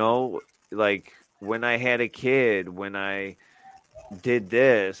general. You know, like when I had a kid, when I did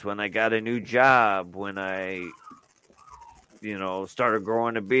this, when I got a new job, when I, started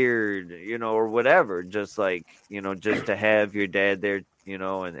growing a beard, or whatever. Just like, just to have your dad there,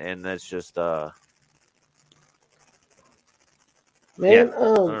 and that's just, yeah, Man, I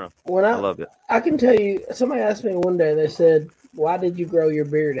don't know. when I love it. I can tell you, somebody asked me one day. They said, "Why did you grow your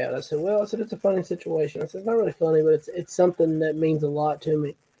beard out?" I said, "Well, I said it's a funny situation." I said, "It's not really funny, but it's something that means a lot to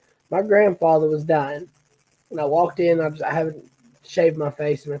me." My grandfather was dying, and I walked in. I haven't shaved my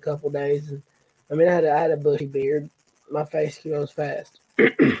face in a couple days, and I mean, I had a bushy beard. My face grows fast.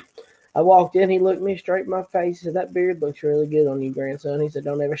 I walked in. He looked me straight in my face. He said, "That beard looks really good on you, grandson." He said,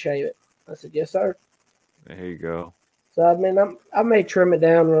 "Don't ever shave it." I said, "Yes, sir." There you go. So I mean, I may trim it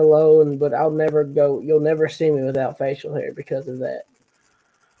down real low, but I'll never go. You'll never see me without facial hair because of that.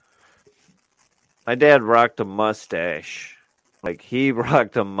 My dad rocked a mustache. Like he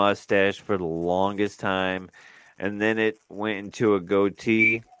rocked a mustache for the longest time, and then it went into a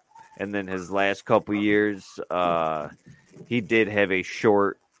goatee. And then his last couple years, he did have a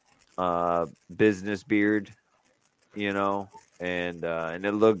short business beard, and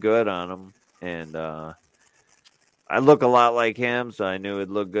it looked good on him. And I look a lot like him, so I knew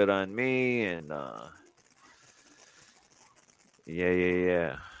it'd look good on me. And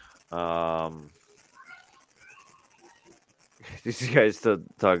yeah. These guys still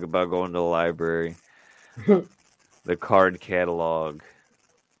talk about going to the library, the card catalog.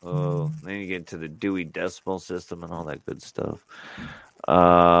 Oh, then you get into the Dewey Decimal System and all that good stuff.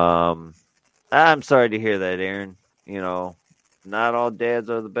 I'm sorry to hear that, Aaron. Not all dads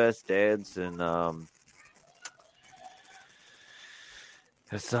are the best dads, and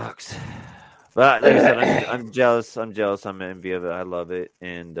it sucks. But like I said, I'm jealous. I'm jealous. I'm envy of it. I love it,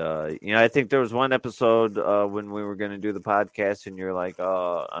 and I think there was one episode when we were going to do the podcast, and you're like,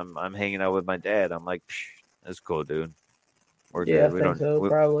 "Oh, I'm hanging out with my dad." I'm like, "That's cool, dude. We're Yeah, good. I think so.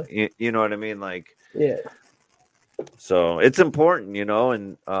 Probably. You know what I mean? Like, Yeah. so it's important,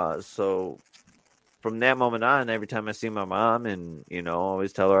 and so from that moment on, every time I see my mom, and I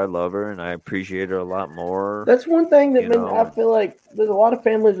always tell her I love her and I appreciate her a lot more. That's one thing that I and- feel like there's a lot of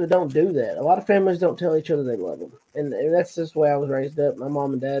families that don't do that. A lot of families don't tell each other they love them, and that's just the way I was raised up. My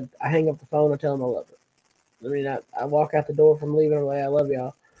mom and dad, I hang up the phone, I tell them I love them. I mean, I walk out the door from leaving, I'm like, "I love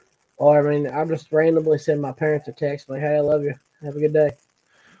y'all," or I mean, I just randomly send my parents a text like, "Hey, I love you. Have a good day."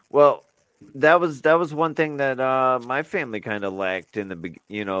 Well, that was one thing that my family kind of lacked in the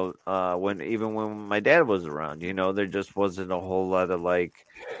when my dad was around. There just wasn't a whole lot of like.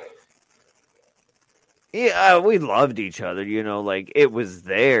 Yeah, we loved each other, like it was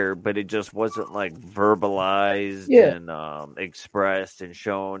there, but it just wasn't like verbalized Yeah. and expressed and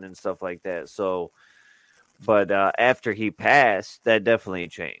shown and stuff like that. So, but after he passed, that definitely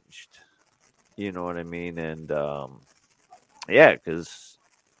changed. You know what I mean? And yeah, because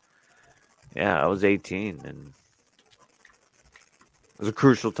I was 18 and it was a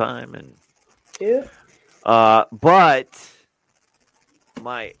crucial time. And Yeah. but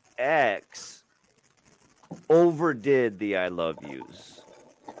my ex overdid the I love yous.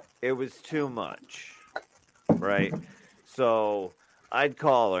 It was too much, right? So I'd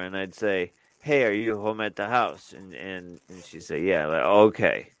call her and I'd say, "Hey, are you home at the house?" And she'd say, "Yeah." Like,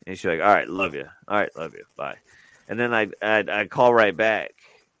 "Okay." And she'd be like, "All right, love you. All right, love you. Bye." And then I'd call right back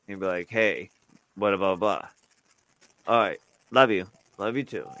and be like, "Hey, blah blah blah. All right, love you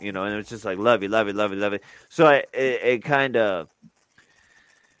too." And it was just like, "Love you, love you, love you, love you." So it kind of.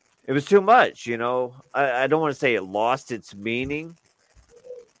 It was too much, I don't want to say it lost its meaning,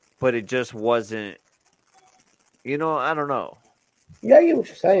 but it just wasn't, I don't know. Yeah, I get what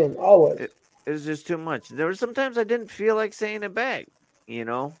you're saying. Always. It was just too much. There were sometimes I didn't feel like saying it back, Yeah,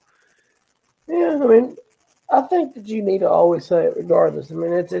 I mean, I think that you need to always say it regardless. I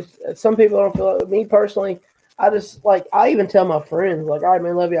mean, it's some people don't feel like, me personally, I just, like, I even tell my friends, like, "All right,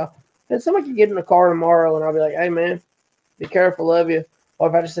 man, love y'all." And somebody could get in the car tomorrow and I'll be like, "Hey, man, be careful, love you." Or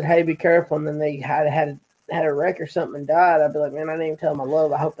if I just said, "Hey, be careful," and then they had a wreck or something and died, I'd be like, "Man, I didn't even tell them I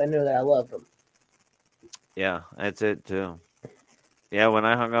love. I hope they knew that I loved them." Yeah, that's it too. Yeah, when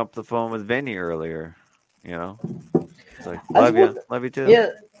I hung up the phone with Vinny earlier, it's like, love you too.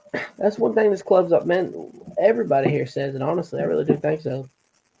 Yeah, that's one thing this club's up, man. Everybody here says it. Honestly, I really do think so.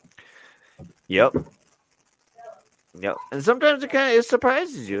 Yep. And sometimes it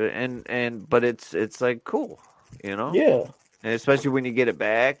surprises you, but it's like cool, Yeah. and especially when you get it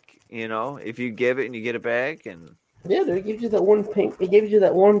back, if you give it and you get it back, and Yeah, dude, it gives you that one pink. It gives you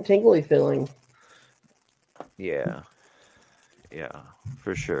that one tingly feeling. Yeah,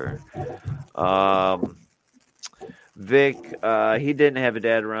 for sure. Um, Vic, he didn't have a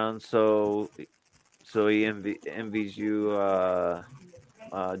dad around, so he envies you.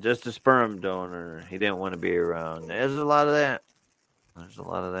 Just a sperm donor. He didn't want to be around. There's a lot of that. There's a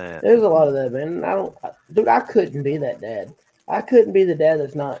lot of that. There's a lot of that, man. Dude, I couldn't be that dad. I couldn't be the dad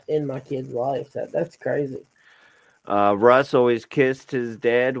that's not in my kid's life. That's crazy. Russ always kissed his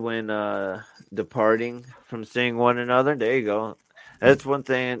dad when departing from seeing one another. There you go. That's one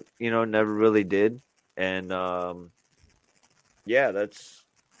thing never really did, and yeah, that's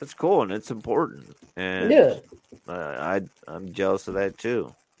cool and it's important, and Yeah, I'm jealous of that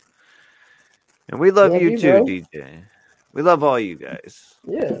too. And we love love you you, too, bro. DJ. We love all you guys.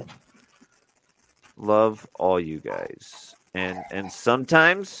 Yeah, Love all you guys, and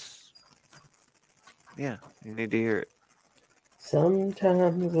sometimes, yeah, you need to hear it,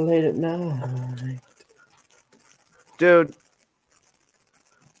 sometimes late at night. dude.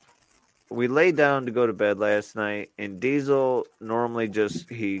 We laid down to go to bed last night, and Diesel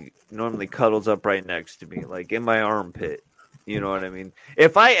he normally cuddles up right next to me, like in my armpit. You know what I mean?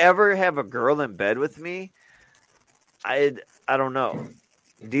 If I ever have a girl in bed with me, I don't know.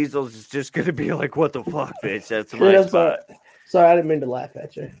 Diesel's just gonna be like, "What the fuck, bitch? That's Dude, my I'm sorry. spot." Sorry, I didn't mean to laugh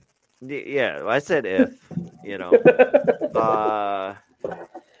at you. Yeah, I said if, you know. Uh,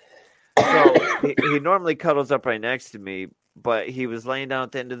 so he normally cuddles up right next to me, but he was laying down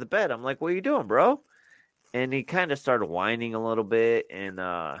at the end of the bed. I'm like, "What are you doing, bro?" And he kind of started whining a little bit, and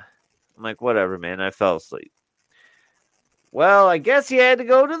I'm like, "Whatever, man." I fell asleep. Well, I guess he had to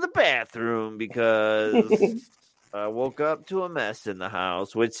go to the bathroom because I woke up to a mess in the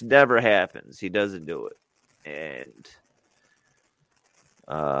house, which never happens. He doesn't do it. And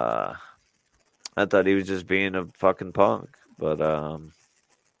I thought he was just being a fucking punk. But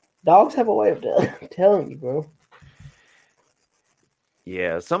Dogs have a way of telling you, bro.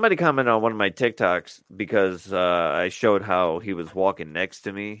 yeah, somebody commented on one of my TikToks because I showed how he was walking next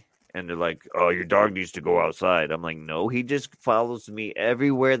to me. And they're like, "Oh, your dog needs to go outside." I'm like, "No, he just follows me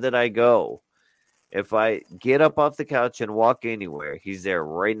everywhere that I go. If I get up off the couch and walk anywhere, he's there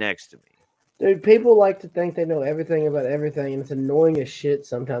right next to me." Dude, people like to think they know everything about everything, and it's annoying as shit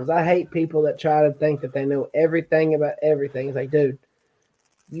sometimes. I hate people that try to think that they know everything about everything. It's like, dude,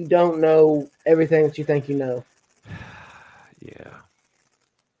 you don't know everything that you think you know. Yeah.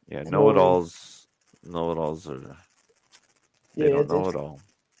 Yeah, It's annoying. know-it-alls are they Yeah, don't know it all.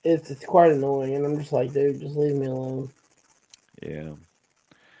 it's quite annoying, and I'm just like, dude, just leave me alone. Yeah.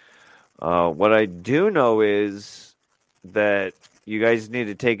 What I do know is that you guys need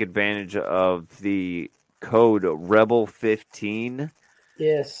to take advantage of the code Rebel15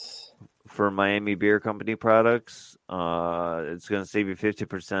 Yes. for Miami Beer Company products. It's going to save you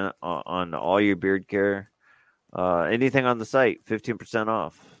 50% on all your beard care. Anything on the site, 15%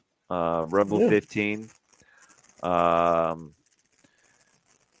 off. Rebel Yeah. 15. Um,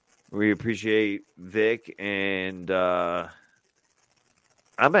 we appreciate Vic, and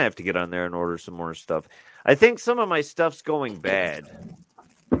I'm gonna have to get on there and order some more stuff. I think some of my stuff's going bad.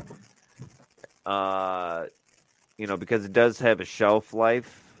 Uh, because it does have a shelf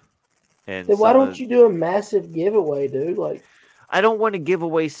life, and Then why some don't of you do a massive giveaway, dude? Like, I don't want to give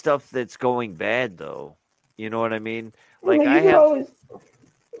away stuff that's going bad though. You know what I mean? I Like mean, I you could have always.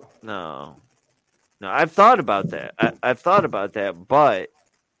 no, no. I've thought about that. I've thought about that, but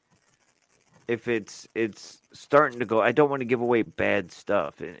if it's starting to go, I don't want to give away bad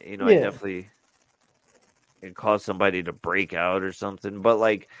stuff. And, I Yeah. definitely it cause somebody to break out or something. But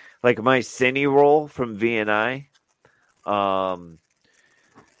like my cine roll from VNI, um,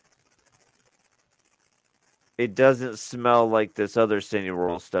 it doesn't smell like this other cine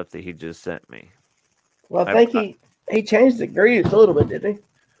roll stuff that he just sent me. Well, I I think he changed the ingredients a little bit, didn't he?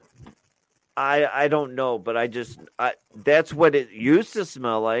 I don't know, but that's what it used to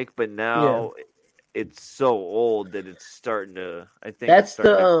smell like, but Yeah. now it's so old that it's starting to. I think it's That's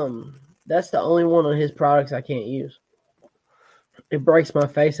starting the to. that's the only one of his products I can't use. It breaks my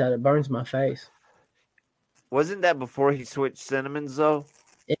face out. It burns my face. Wasn't that before he switched cinnamons though?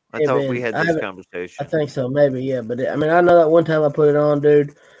 It I may have thought we been. had I this haven't. I conversation. think so, maybe, yeah. But I mean, I know that one time I put it on,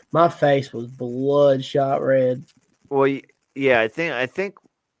 dude. My face was bloodshot red. Well, yeah, I think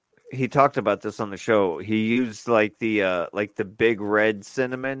he talked about this on the show. He used like the big red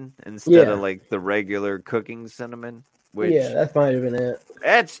cinnamon instead of Yeah, like the regular cooking cinnamon, yeah, which that might have been it.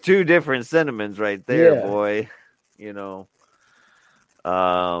 that's two different cinnamons right there, Yeah, boy. You know.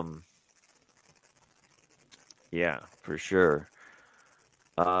 Um yeah, for sure.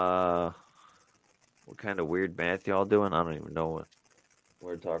 What kind of weird math y'all doing? I don't even know what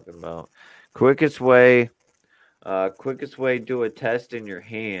we're talking about. Quickest way, do a test in your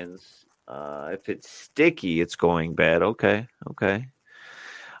hands. If it's sticky, it's going bad. Okay, okay.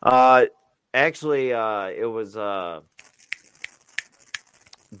 Uh, actually, it was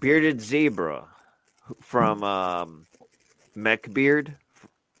Bearded Zebra from Mechbeard.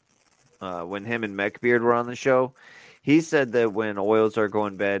 When him and Mechbeard were on the show, he said that when oils are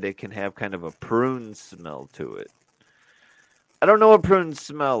going bad, it can have kind of a prune smell to it. I don't know what prunes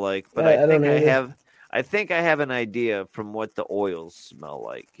smell like, but I I don't think I either. have. I think I have an idea from what the oils smell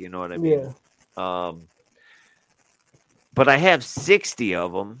like. You know what I mean? But I have 60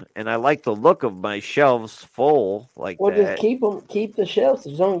 of them, and I like the look of my shelves full like Well, just that. keep the shelves.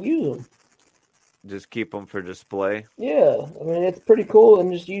 Just don't use them. Just keep them for display. Yeah, I mean it's pretty cool,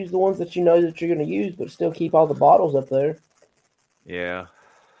 and just use the ones that you know that you're going to use, but still keep all the bottles up there. Yeah.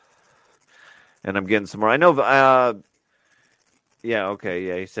 And I'm getting some more. I know. Yeah. Okay.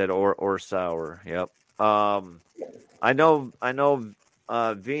 Yeah. He said or sour. Yep. I know.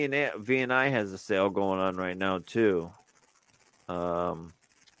 V&I has a sale going on right now too. Let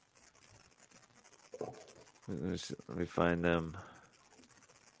me find them.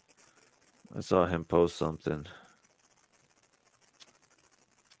 I saw him post something.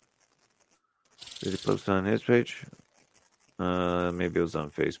 Did he post on his page? Maybe it was on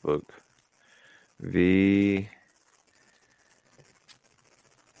Facebook.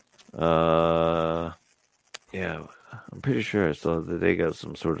 Yeah, I'm pretty sure I saw that they got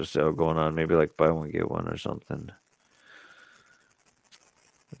some sort of sale going on. Maybe like buy one get one or something.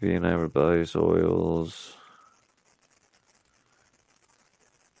 V&I Rebellious oils.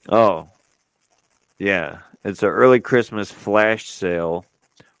 Oh, yeah. It's an early Christmas flash sale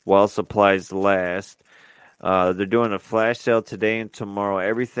while supplies last. They're doing a flash sale today and tomorrow.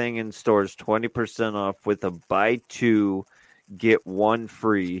 Everything in stores 20% off with a buy two, get one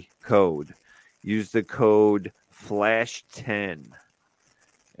free code. Use the code FLASH10.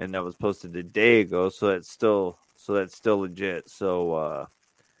 And that was posted a day ago, so that's still legit. So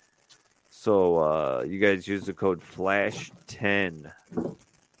you guys use the code FLASH10.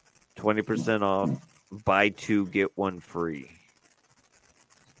 20% off, buy two, get one free.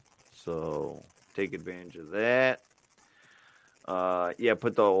 So take advantage of that. Yeah,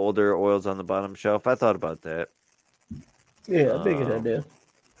 put the older oils on the bottom shelf. I thought about that. Yeah, I think it's idea.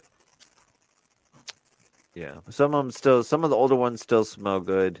 Yeah, some of the older ones still smell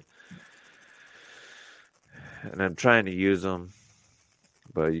good, and I'm trying to use them,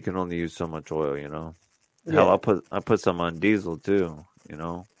 but you can only use so much oil, you know. Hell, Yeah. I'll put some on diesel too, you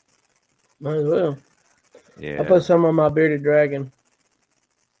know. Might as well. Yeah. I put some on my bearded dragon.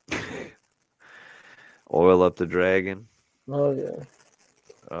 Oil up the dragon. Oh yeah.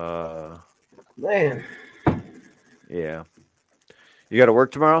 Man. Yeah. You got to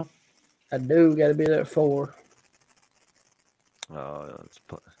work tomorrow? I do. Got to be there at 4.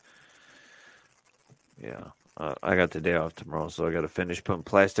 Yeah. I got the day off tomorrow, so I got to finish putting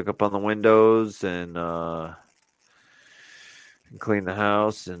plastic up on the windows and clean the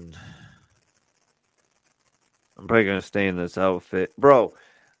house, and I'm probably gonna stay in this outfit, bro.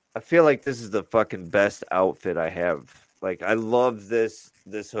 I feel like this is the fucking best outfit I have. Like, I love this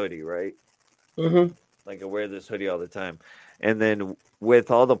hoodie, right? Mm-hmm. Like, I wear this hoodie all the time, and then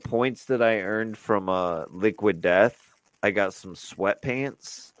with all the points that I earned from Liquid Death, I got some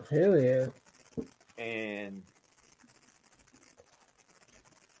sweatpants. Hell yeah. And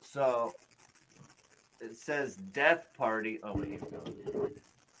so it says Death Party. Oh, wait.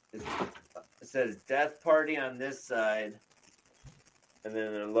 It says Death Party on this side, and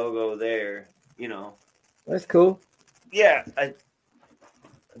then their logo there, you know. That's cool. Yeah, I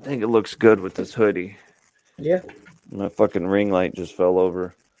think it looks good with this hoodie. Yeah. My fucking ring light just fell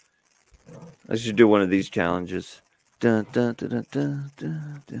over. I should do one of these challenges. Dun, dun, dun, dun, dun,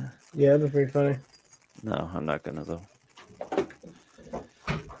 dun, dun. Yeah, that'd be pretty funny. No, I'm not gonna though.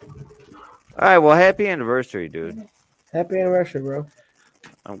 All right, well, happy anniversary, dude. Happy anniversary, bro.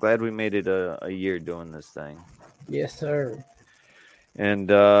 I'm glad we made it a year doing this thing. Yes, sir. And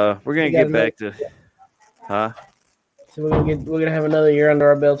we're gonna get back to, huh? So we're gonna have another year under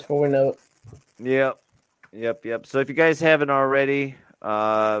our belts before we know it. Yep. So if you guys haven't already,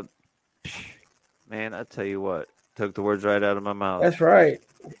 man, I tell you what, took the words right out of my mouth. That's right.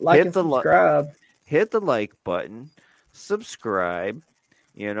 Like and subscribe. Hit the like button, subscribe.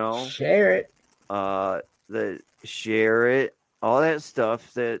 You know, share it. Share it, all that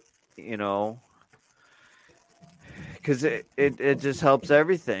stuff that, you know, because it just helps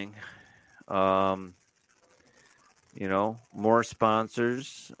everything. more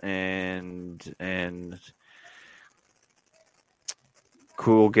sponsors and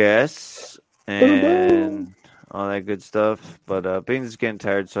cool guests and all that good stuff. But Beans is getting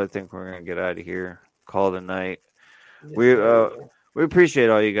tired, so I think we're gonna get out of here. Call it a night. Yes, We sir. we appreciate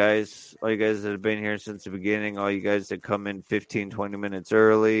all you guys that have been here since the beginning, all you guys that come in 15, 20 minutes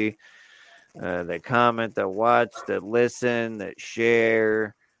early, that comment, that watch, that listen, that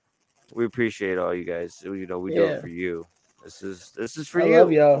share. We appreciate all you guys. We do it for you. This is for I you.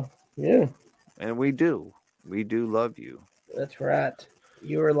 love y'all. Yeah, And we do love you. that's right.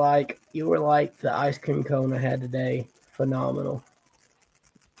 You were like the ice cream cone I had today. Phenomenal.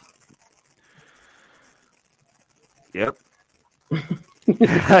 Yep.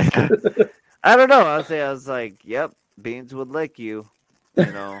 I don't know. I was like, yep, Beans would lick you. I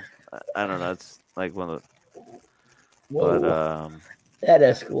don't know. It's like one of the. Whoa. But that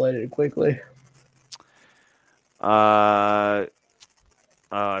escalated quickly. I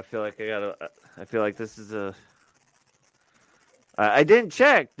feel like I feel like this is a. I didn't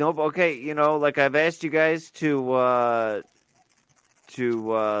check. Nope. Okay. Like I've asked you guys to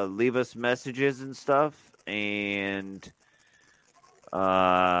leave us messages and stuff, and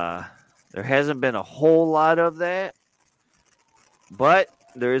there hasn't been a whole lot of that, but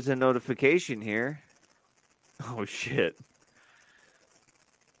there is a notification here. Oh shit!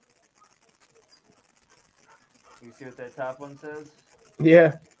 You see what that top one says?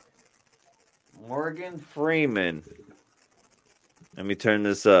 Yeah. Morgan Freeman. Let me turn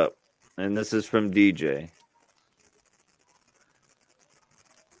this up, and this is from DJ.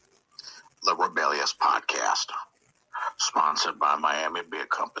 The Rebellious podcast, sponsored by Miami Beer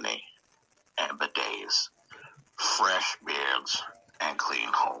Company and Bidets, fresh beards and clean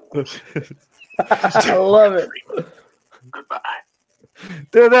holes. I love it. Goodbye.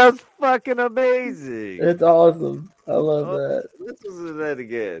 Dude, that's fucking amazing. It's awesome. I love that. Let's listen to that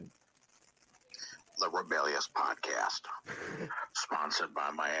again. The Rebellious podcast, sponsored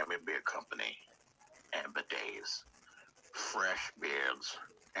by Miami Beer Company and Bidets, fresh beards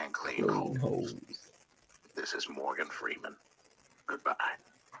and clean holes. This is Morgan Freeman. Goodbye.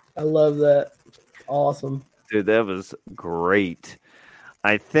 I love that. Awesome. Dude, that was great.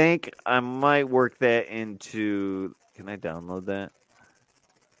 I think I might work that into. Can I download that?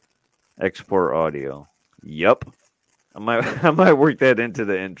 Export audio. Yep. I might work that into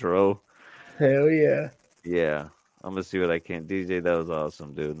the intro. Hell yeah. Yeah. I'm gonna see what I can. DJ, that was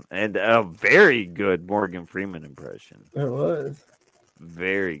awesome, dude. And a very good Morgan Freeman impression. It was.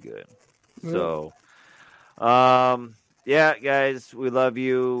 Very good. Yeah. So yeah, guys, we love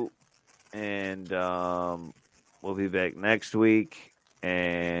you. And we'll be back next week.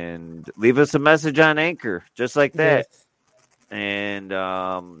 And leave us a message on Anchor, just like that. Yes. And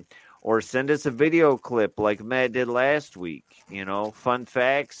or send us a video clip like Matt did last week. Fun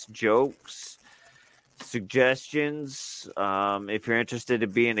facts, jokes, suggestions. If you're interested in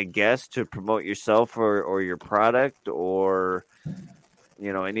being a guest to promote yourself or your product or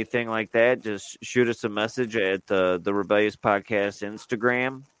anything like that, just shoot us a message at the Rebellious Podcast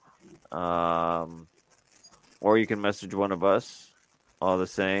Instagram. Or you can message one of us. All the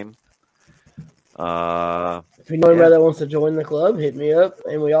same. If you know anybody that wants to join the club, hit me up.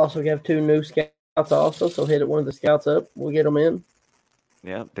 And we also have 2 new scouts also, so hit one of the scouts up. We'll get them in.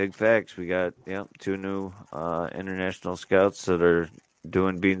 Yeah, big facts. We got 2 new international scouts that are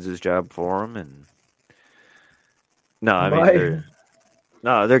doing Beans' job for him, and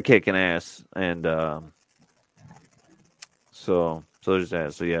they're kicking ass, and so there's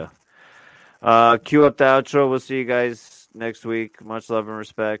that. So yeah, cue up the outro. We'll see you guys next week. Much love and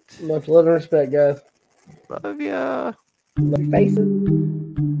respect. Much love and respect, guys. Love ya. Love your faces.